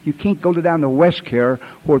wrong. You can't go down to West Care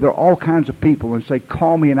where there are all kinds of people and say,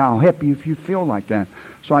 call me and I'll help you if you feel like that.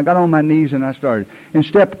 So I got on my knees and I started. In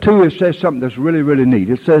step 2, it says something that's really, really neat.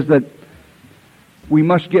 It says that we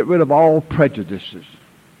must get rid of all prejudices.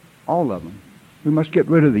 All of them. We must get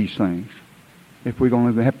rid of these things if we're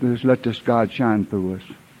going to have to just let this God shine through us.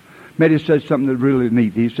 Mehdi says something that's really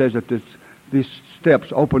neat. He says that these steps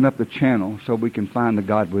open up the channel so we can find the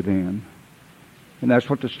God within. And that's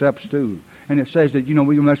what the steps do. And it says that,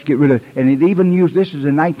 we must get rid of, and it even used, this is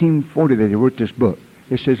in 1940 that he wrote this book.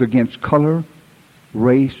 It says against color,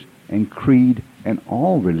 race, and creed, and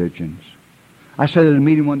all religions. I said at a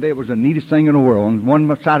meeting one day, it was the neatest thing in the world. On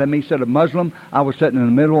one side of me said a Muslim. I was sitting in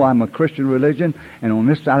the middle. I'm a Christian religion. And on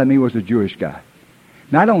this side of me was a Jewish guy.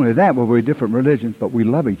 Not only that, but we're different religions, but we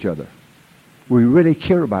love each other. We really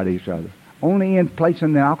care about each other. Only in place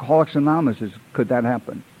in the Alcoholics Anonymous could that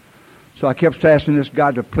happen. So I kept asking this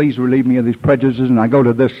God to please relieve me of these prejudices. And I go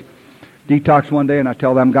to this detox one day and I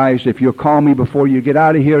tell them guys, if you'll call me before you get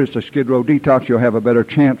out of here, it's a Skid Row detox, you'll have a better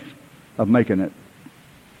chance of making it.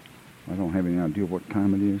 I don't have any idea what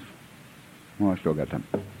time it is. Well, I still got time.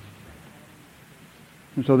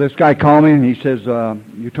 And so this guy called me and he says,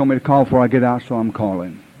 you told me to call before I get out, so I'm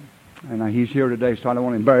calling. And he's here today, so I don't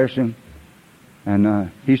want to embarrass him.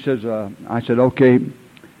 And he says, I said, okay.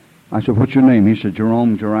 I said, what's your name? He said,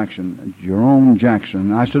 Jerome Jackson. Jerome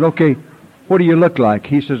Jackson. I said, okay, what do you look like?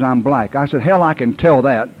 He says, I'm black. I said, hell, I can tell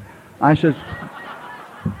that. I said,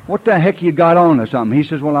 what the heck you got on or something? He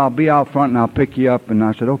says, well, I'll be out front and I'll pick you up. And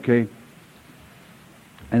I said, okay.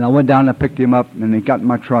 And I went down and I picked him up, and he got in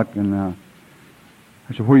my truck, and I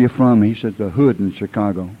said, where are you from? He said, the Hood in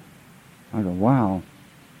Chicago. I said, wow.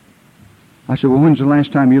 I said, well, when's the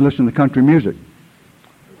last time you listened to country music?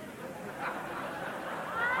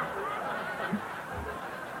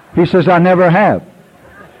 He says, I never have.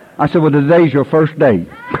 I said, well, today's your first day.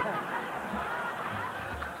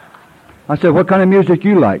 I said, what kind of music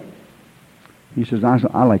you like? He says,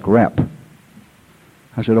 I like rap.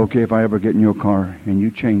 I said, okay, if I ever get in your car and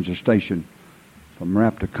you change the station from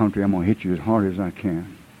rap to country, I'm going to hit you as hard as I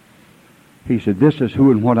can. He said, this is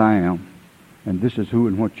who and what I am, and this is who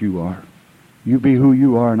and what you are. You be who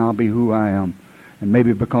you are, and I'll be who I am. And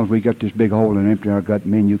maybe because we got this big hole and empty our gut,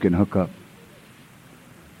 me and you can hook up.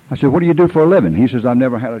 I said, what do you do for a living? He says, I've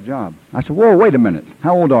never had a job. I said, whoa, wait a minute.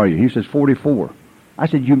 How old are you? He says, 44. I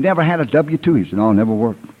said, you've never had a W-2? He said, no, I never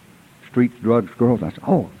worked. Streets, drugs, girls. I said,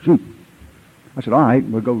 oh, shoot. I said, all right,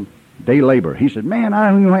 we'll go day labor. He said, man, I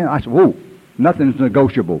don't even have... I said, whoa, nothing's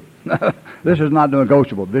negotiable. This is not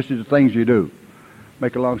negotiable. This is the things you do.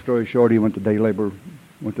 Make a long story short, he went to day labor,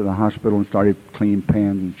 went to the hospital and started cleaning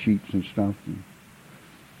pans and sheets and stuff. And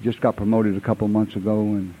just got promoted a couple months ago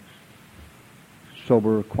and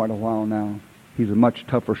sober quite a while now. He's a much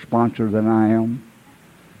tougher sponsor than I am.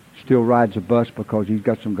 Still rides a bus because he's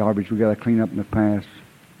got some garbage we got to clean up in the past.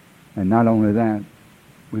 And not only that,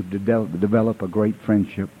 we've developed a great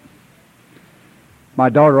friendship. My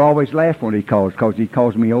daughter always laughs when he calls because he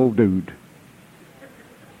calls me old dude.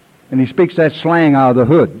 And he speaks that slang out of the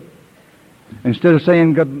Hood. Instead of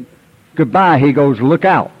saying goodbye, he goes, look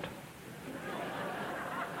out.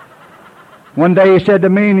 One day he said to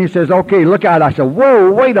me, and he says, okay, look out. I said,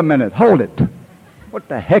 whoa, wait a minute, hold it. What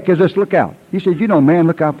the heck is this look out? He said, you know, man,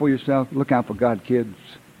 look out for yourself. Look out for God, kids.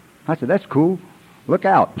 I said, that's cool. Look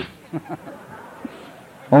out.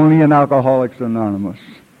 Only in Alcoholics Anonymous.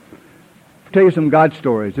 I'll tell you some God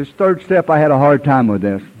stories. This third step, I had a hard time with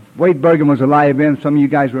this. Wade Bergen was alive then. Some of you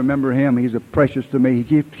guys remember him. He's a precious to me.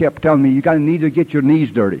 He kept telling me, you got to need to get your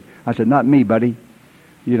knees dirty. I said, not me, buddy.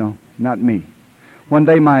 You know, not me. One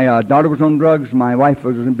day my daughter was on drugs. My wife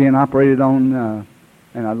was being operated on,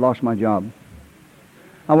 and I lost my job.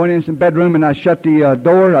 I went in the bedroom and I shut the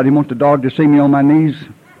door. I didn't want the dog to see me on my knees.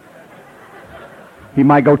 He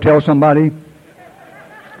might go tell somebody.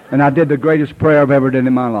 And I did the greatest prayer I've ever did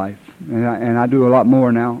in my life. And I do a lot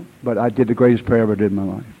more now, but I did the greatest prayer I ever did in my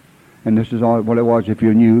life. And this is all what it was, if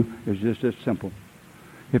you knew, it's just this simple.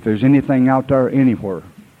 If there's anything out there anywhere,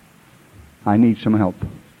 I need some help.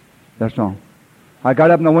 That's all. I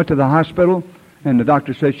got up and I went to the hospital, and the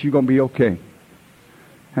doctor said, she's going to be okay.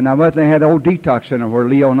 And I went, they had an old detox center where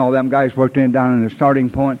Leo and all them guys worked in down in the starting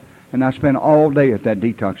point, and I spent all day at that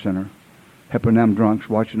detox center, helping them drunks,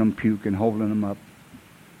 watching them puke and holding them up.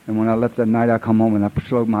 And when I left that night, I come home and I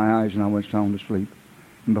closed my eyes and I went sound to sleep.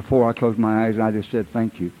 And before I closed my eyes, I just said,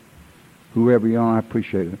 thank you. Whoever you are, I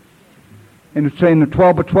appreciate it. And it's saying the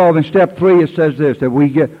 12 by 12 in step 3, it says this,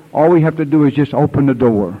 that all we have to do is just open the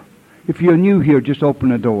door. If you're new here, just open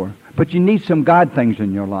the door. But you need some God things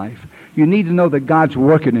in your life. You need to know that God's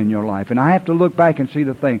working in your life. And I have to look back and see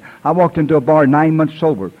the thing. I walked into a bar 9 months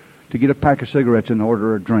sober to get a pack of cigarettes and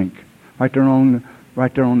order a drink. Right there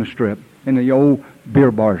on the strip. In the old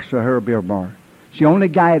beer bar, Sahara Beer Bar. It's the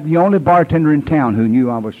only bartender in town who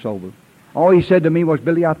knew I was sober. All he said to me was,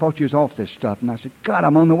 Billy, I thought you was off this stuff. And I said, God,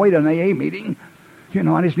 I'm on the way to an AA meeting. You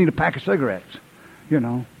know, I just need a pack of cigarettes. You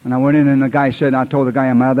know. And I went in and the guy said, I told the guy,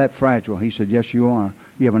 I'm out of that fragile. He said, yes, you are.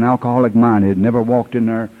 You have an alcoholic mind. It had never walked in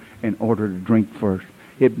there and ordered a drink first.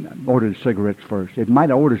 It ordered cigarettes first. It might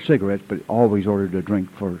have ordered cigarettes, but it always ordered a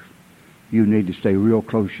drink first. You need to stay real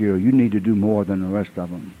close here. You need to do more than the rest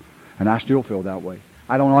of them. And I still feel that way.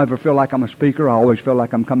 I don't ever feel like I'm a speaker. I always feel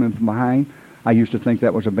like I'm coming from behind. I used to think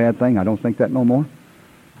that was a bad thing. I don't think that no more.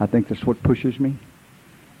 I think that's what pushes me,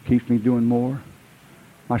 keeps me doing more.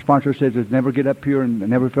 My sponsor says, never get up here and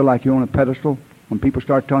never feel like you're on a pedestal. When people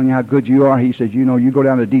start telling you how good you are, he says, you know, you go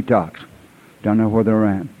down to detox, down there where they're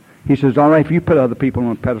at. He says, all right, if you put other people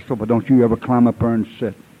on a pedestal, but don't you ever climb up there and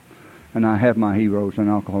sit. And I have my heroes in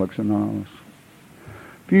Alcoholics Anonymous.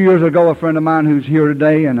 A few years ago, a friend of mine who's here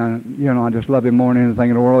today, and I just love him more than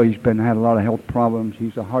anything in the world. He's had a lot of health problems.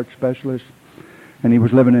 He's a heart specialist, and he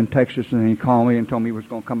was living in Texas, and he called me and told me he was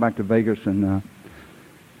going to come back to Vegas, and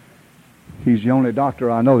he's the only doctor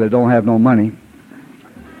I know that don't have no money.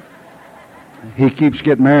 He keeps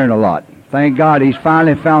getting married a lot. Thank God he's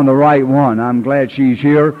finally found the right one. I'm glad she's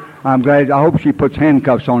here. I hope she puts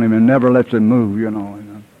handcuffs on him and never lets him move, you know.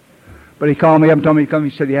 But he called me up and told me to come.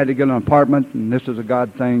 He said he had to get an apartment, and this is a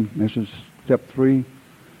God thing. This is step 3.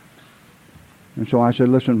 And so I said,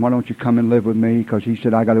 listen, why don't you come and live with me? Because he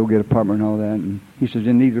said, I got to go get an apartment and all that. And he says,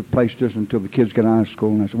 you need to place this until the kids get out of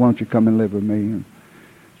school. And I said, why don't you come and live with me? And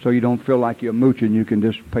so you don't feel like you're mooching. You can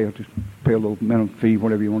just pay a little minimum fee,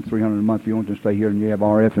 whatever you want, $300 a month. You want to stay here, and you have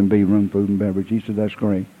RF&B, room, food, and beverage. He said, that's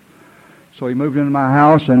great. So he moved into my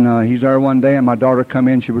house, and he's there one day, and my daughter come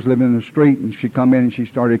in. She was living in the street, and she come in, and she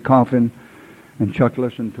started coughing, and Chuck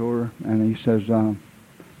listened to her, and he says,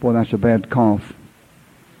 boy, that's a bad cough.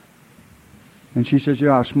 And she says,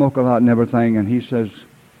 yeah, I smoke a lot and everything, and he says,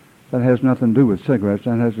 that has nothing to do with cigarettes.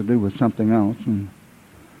 That has to do with something else. And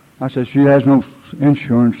I said, she has no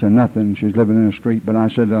insurance and nothing. She's living in the street. But I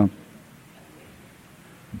said,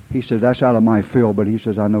 he said, that's out of my field, but he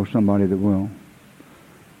says, I know somebody that will.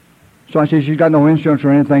 So I said, she's got no insurance or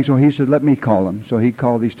anything. So he said, let me call them. So he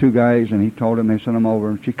called these 2 guys, and he told them, they sent them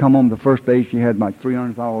over. And she come home the first day, she had like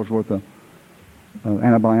 $300 worth of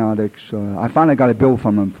antibiotics. I finally got a bill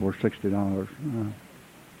from them for $60.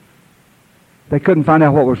 They couldn't find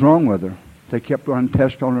out what was wrong with her. They kept running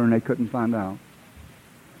tests on her, and they couldn't find out.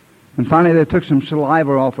 And finally, they took some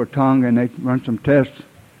saliva off her tongue, and they run some tests.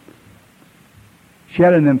 She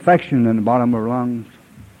had an infection in the bottom of her lungs.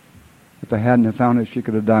 If they hadn't have found it, she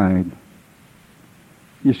could have died.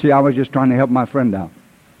 You see, I was just trying to help my friend out.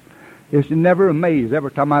 It's never amazed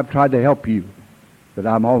every time I've tried to help you that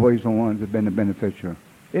I'm always the one that's been the beneficiary.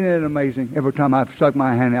 Isn't it amazing? Every time I've stuck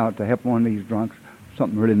my hand out to help one of these drunks,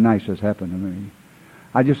 something really nice has happened to me.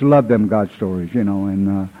 I just love them God stories, you know,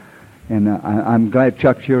 and I'm glad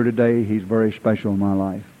Chuck's here today. He's very special in my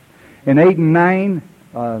life. In 8 and 9,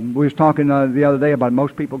 we was talking the other day about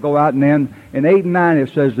most people go out, and then in 8 and 9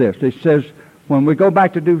 it says this. It says, when we go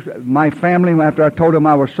back to do my family, after I told them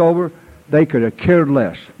I was sober, they could have cared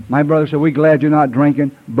less. My brother said, we're glad you're not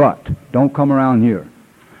drinking, but don't come around here.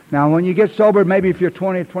 Now, when you get sober, maybe if you're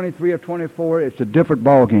 20, 23, or 24, it's a different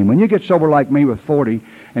ballgame. When you get sober like me with 40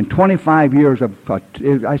 and 25 years of,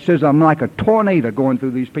 I says I'm like a tornado going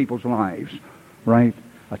through these people's lives, right?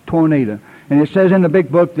 A tornado. And it says in the big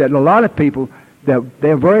book that a lot of people, that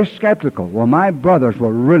they're very skeptical. Well, my brothers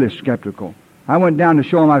were really skeptical. I went down to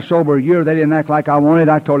show them I was sober a year. They didn't act like I wanted.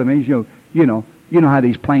 I told them, you know how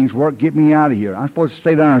these planes work. Get me out of here. I'm supposed to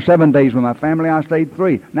stay down 7 days with my family. I stayed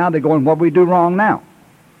 3. Now they're going, what we do wrong now?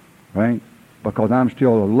 Right? Because I'm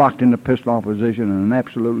still locked in the pissed off position and an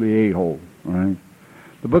absolutely a-hole. Right?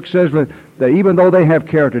 The book says that even though they have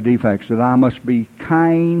character defects, that I must be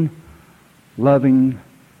kind, loving,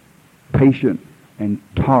 patient, and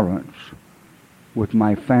tolerant with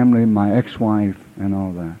my family, my ex-wife, and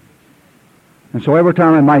all that. And so every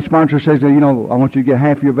time my sponsor says, I want you to get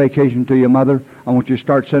half your vacation to your mother, I want you to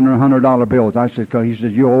start sending her $100 bills. I said, because he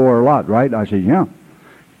says, you owe her a lot, right? I said, yeah.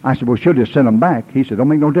 I said, well, she'll just send them back. He said, don't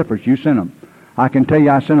make no difference. You send them. I can tell you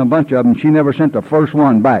I sent a bunch of them. She never sent the first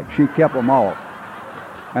one back. She kept them all.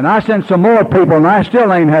 And I sent some more people, and I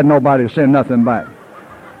still ain't had nobody to send nothing back.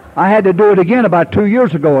 I had to do it again about 2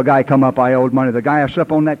 years ago. A guy come up, I owed money. The guy I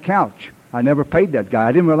slept on that couch. I never paid that guy.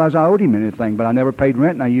 I didn't realize I owed him anything, but I never paid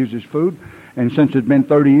rent, and I used his food. And since it's been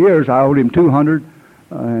 30 years, I owed him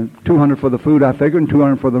 $200 for the food, I figured, and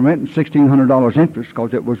 $200 for the rent, and $1,600 interest,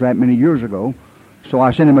 because it was that many years ago. So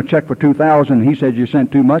I sent him a check for $2,000, and he said, you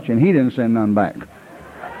sent too much, and he didn't send none back.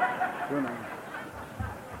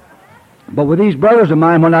 But with these brothers of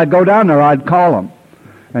mine, when I'd go down there, I'd call them.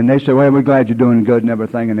 And they said, well, we're glad you're doing good and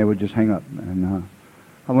everything, and they would just hang up. And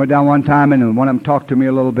I went down one time, and one of them talked to me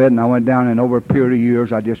a little bit, and I went down, and over a period of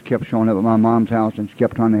years, I just kept showing up at my mom's house and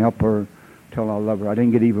kept trying to help her till I love her. I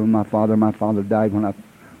didn't get even with my father. My father died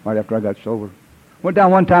right after I got sober. Went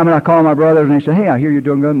down one time, and I called my brothers, and they said, hey, I hear you're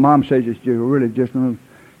doing good. Mom says you're really just...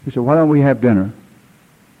 He said, why don't we have dinner?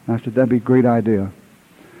 And I said, that'd be a great idea.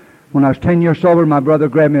 When I was 10 years sober, my brother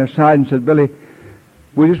grabbed me aside and said, Billy,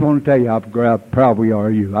 we just want to tell you how proud we are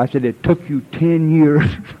of you. I said, it took you 10 years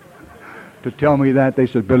to tell me that. They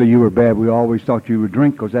said, Billy, you were bad. We always thought you would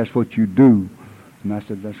drink because that's what you do. And I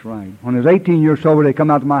said, that's right. When I was 18 years sober, they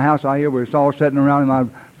come out to my house out here. We was all sitting around my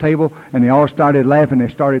table, and they all started laughing. They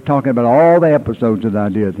started talking about all the episodes that I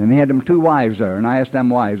did. And they had them 2 wives there, and I asked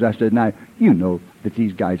them wives. I said, now, you know that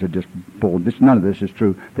these guys are just bull. None of this is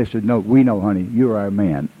true. They said, no, we know, honey. You're our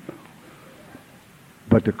man.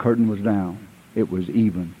 But the curtain was down. It was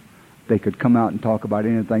even. They could come out and talk about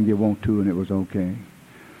anything they want to, and it was okay.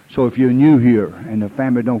 So if you're new here and the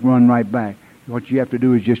family don't run right back, what you have to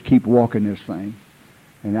do is just keep walking this thing.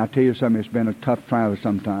 And I'll tell you something, it's been a tough trial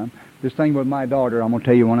sometime. This thing with my daughter, I'm going to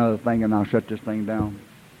tell you one other thing, and I'll shut this thing down.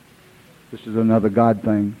 This is another God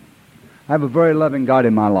thing. I have a very loving God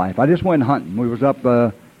in my life. I just went hunting. We was up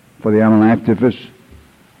for the Amaranth activists.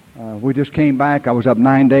 We just came back. I was up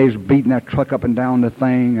 9 days beating that truck up and down the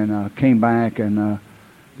thing, and came back, and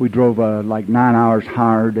we drove like 9 hours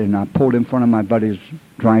hard, and I pulled in front of my buddy's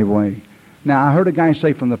driveway. Now, I heard a guy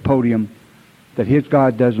say from the podium that his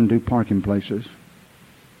God doesn't do parking places.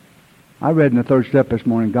 I read in the third step this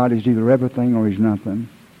morning, God is either everything or he's nothing.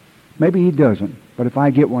 Maybe he doesn't, but if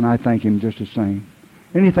I get one, I thank him just the same.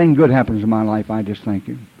 Anything good happens in my life, I just thank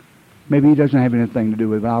him. Maybe he doesn't have anything to do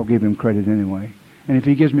with it, but I'll give him credit anyway. And if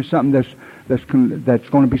he gives me something that's going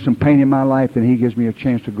to be some pain in my life, then he gives me a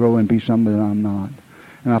chance to grow and be something that I'm not.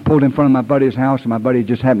 And I pulled in front of my buddy's house, and my buddy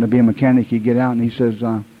just happened to be a mechanic. He'd get out, and he says,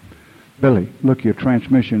 Billy, look, your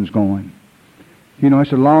transmission's going. You know,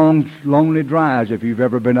 it's a long, lonely drive if you've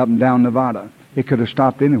ever been up and down Nevada. It could have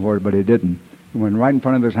stopped anywhere, but it didn't. It went right in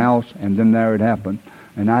front of his house, and then there it happened.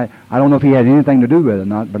 And I don't know if he had anything to do with it or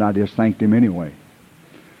not, but I just thanked him anyway.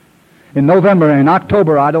 In November and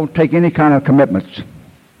October, I don't take any kind of commitments.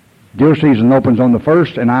 Deer season opens on the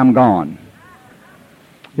 1st, and I'm gone.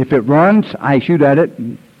 If it runs, I shoot at it,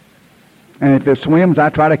 and if it swims, I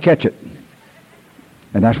try to catch it.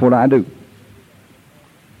 And that's what I do.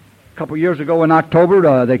 A couple years ago in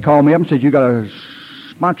October, they called me up and said, you got a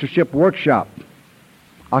sponsorship workshop,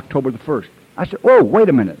 October the 1st. I said, oh, wait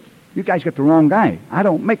a minute. You guys got the wrong guy. I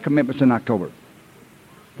don't make commitments in October.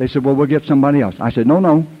 They said, well, we'll get somebody else. I said,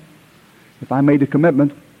 no. If I made a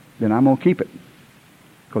commitment, then I'm going to keep it.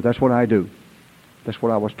 Because that's what I do. That's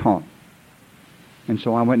what I was taught. And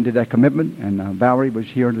so I went and did that commitment, and Valerie was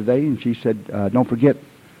here today, and she said, don't forget,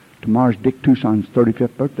 tomorrow's Dick Tucson's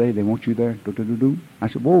 35th birthday. They want you there. I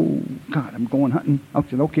said, whoa, God, I'm going hunting. I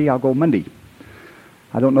said, okay, I'll go Monday.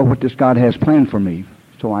 I don't know what this God has planned for me.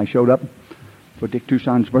 So I showed up for Dick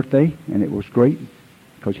Tucson's birthday, and it was great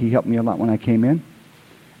because he helped me a lot when I came in.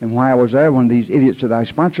 And while I was there, one of these idiots that I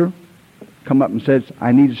sponsor come up and says,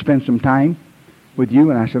 I need to spend some time with you.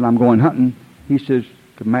 And I said, I'm going hunting. He says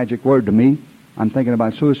the magic word to me, I'm thinking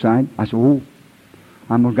about suicide. I said, oh,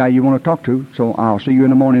 I'm the guy you want to talk to, so I'll see you in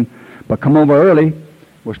the morning. But come over early.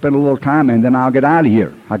 We'll spend a little time, and then I'll get out of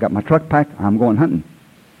here. I got my truck packed. I'm going hunting.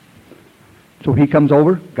 So he comes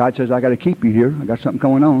over. God says, I got to keep you here. I got something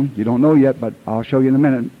going on. You don't know yet, but I'll show you in a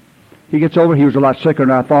minute. He gets over. He was a lot sicker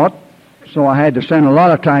than I thought, so I had to spend a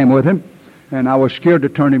lot of time with him, and I was scared to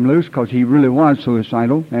turn him loose because he really was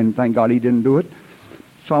suicidal, and thank God he didn't do it.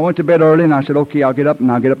 So I went to bed early, and I said, okay, I'll get up in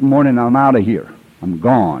the morning, and I'm out of here. I'm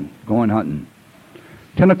gone, going hunting.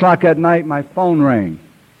 10 o'clock at night, my phone rang,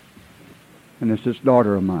 and it's this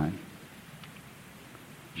daughter of mine.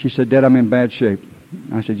 She said, Dad, I'm in bad shape.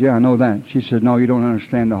 I said, yeah, I know that. She said, no, you don't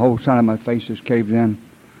understand. The whole side of my face is caved in.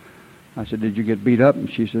 I said, did you get beat up? And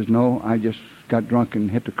she says, no, I just got drunk and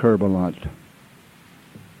hit the curb a lot.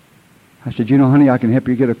 I said, you know, honey, I can help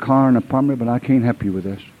you get a car and an apartment, but I can't help you with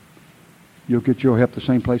this. You'll get your help the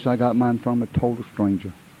same place I got mine from, a total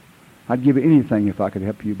stranger. I'd give you anything if I could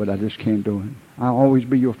help you, but I just can't do it. I'll always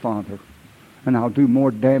be your father, and I'll do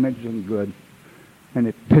more damage than good. And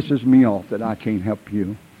it pisses me off that I can't help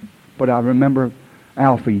you. But I remember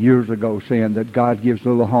Alfie years ago saying that God gives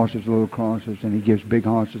little horses little crosses, and he gives big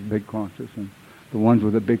horses big crosses, and the ones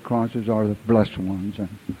with the big crosses are the blessed ones. And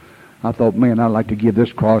I thought, man, I'd like to give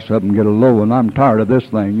this cross up and get a low one. I'm tired of this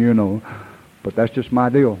thing, you know. But that's just my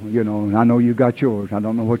deal, you know, and I know you got yours. I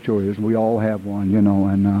don't know what yours is. We all have one, you know.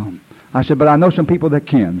 And I said, but I know some people that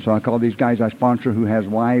can. So I called these guys I sponsor who has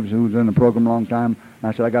wives, who's in the program a long time.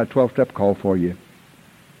 And I said, I got a 12-step call for you.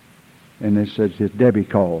 And they said, Debbie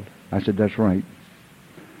called. I said, that's right.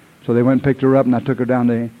 So they went and picked her up, and I took her down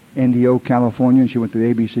to NDO, California, and she went to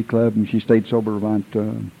the ABC Club, and she stayed sober about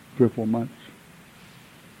 3 or 4 months.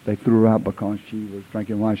 They threw her out because she was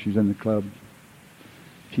drinking while she was in the club.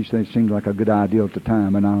 She said it seemed like a good idea at the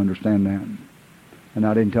time, and I understand that. And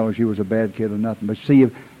I didn't tell her she was a bad kid or nothing. But see,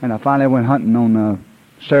 and I finally went hunting on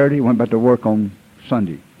Saturday, went back to work on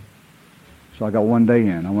Sunday. So I got 1 day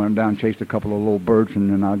in. I went down and chased a couple of little birds, and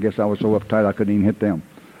then I guess I was so uptight I couldn't even hit them.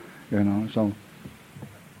 You know, so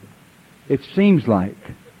it seems like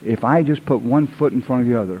if I just put one foot in front of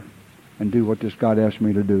the other and do what this God asked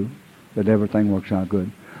me to do, that everything works out good.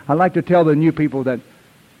 I like to tell the new people that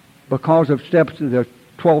because of the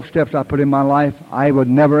 12 steps I put in my life, I would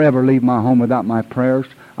never ever leave my home without my prayers.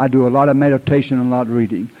 I do a lot of meditation and a lot of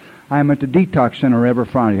reading. I am at the detox center every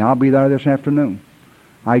Friday. I'll be there this afternoon.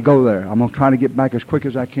 I go there. I'm going to try to get back as quick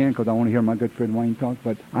as I can because I want to hear my good friend Wayne talk,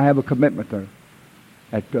 but I have a commitment there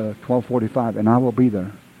at 12:45, and I will be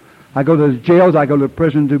there. I go to the jails, I go to the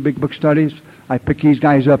prison, do big book studies. I pick these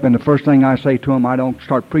guys up, and the first thing I say to them, I don't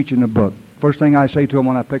start preaching the book. First thing I say to them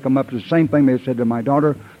when I pick them up is the same thing they said to my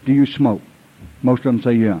daughter, do you smoke? Most of them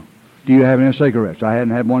say, yeah. Do you have any cigarettes? I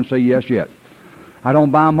hadn't had one say yes yet. I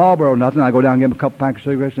don't buy Marlboro or nothing. I go down and give them a couple packs of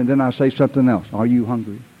cigarettes, and then I say something else. Are you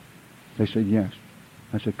hungry? They said, yes.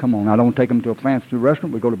 I said, come on. I don't take them to a fancy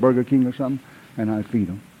restaurant. We go to Burger King or something, and I feed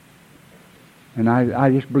them. And I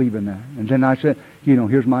just believe in that. And then I said,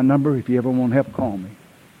 here's my number. If you ever want help, call me.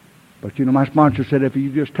 But, my sponsor said, if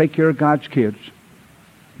you just take care of God's kids,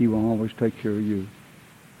 He will always take care of you.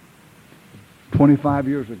 25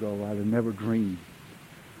 years ago, I'd have never dreamed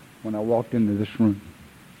when I walked into this room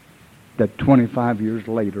that 25 years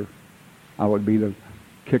later, I would be the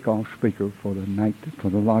kickoff speaker for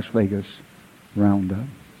the Las Vegas Roundup.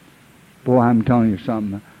 Boy, I'm telling you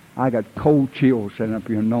something. I got cold chills sitting up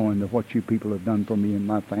here knowing that what you people have done for me and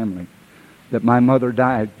my family. That my mother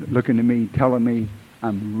died looking at me, telling me,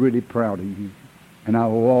 I'm really proud of you. And I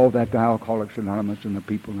owe all that to Alcoholics Anonymous and the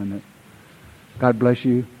people in it. God bless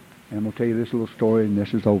you. And I'm going to tell you this little story, and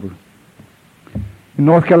this is over. In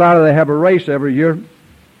North Carolina, they have a race every year.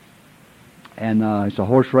 And it's a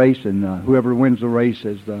horse race, and whoever wins the race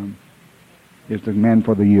is the man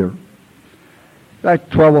for the year.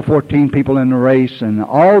 Like 12 or 14 people in the race, and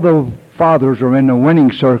all the fathers are in the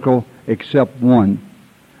winning circle except one.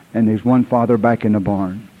 And there's one father back in the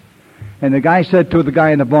barn. And the guy said to the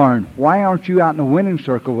guy in the barn, why aren't you out in the winning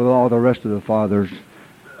circle with all the rest of the fathers?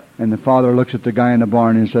 And the father looks at the guy in the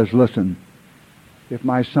barn and says, listen, if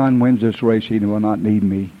my son wins this race, he will not need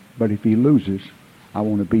me. But if he loses, I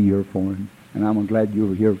want to be here for him. And I'm glad you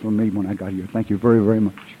were here for me when I got here. Thank you very, very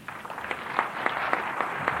much.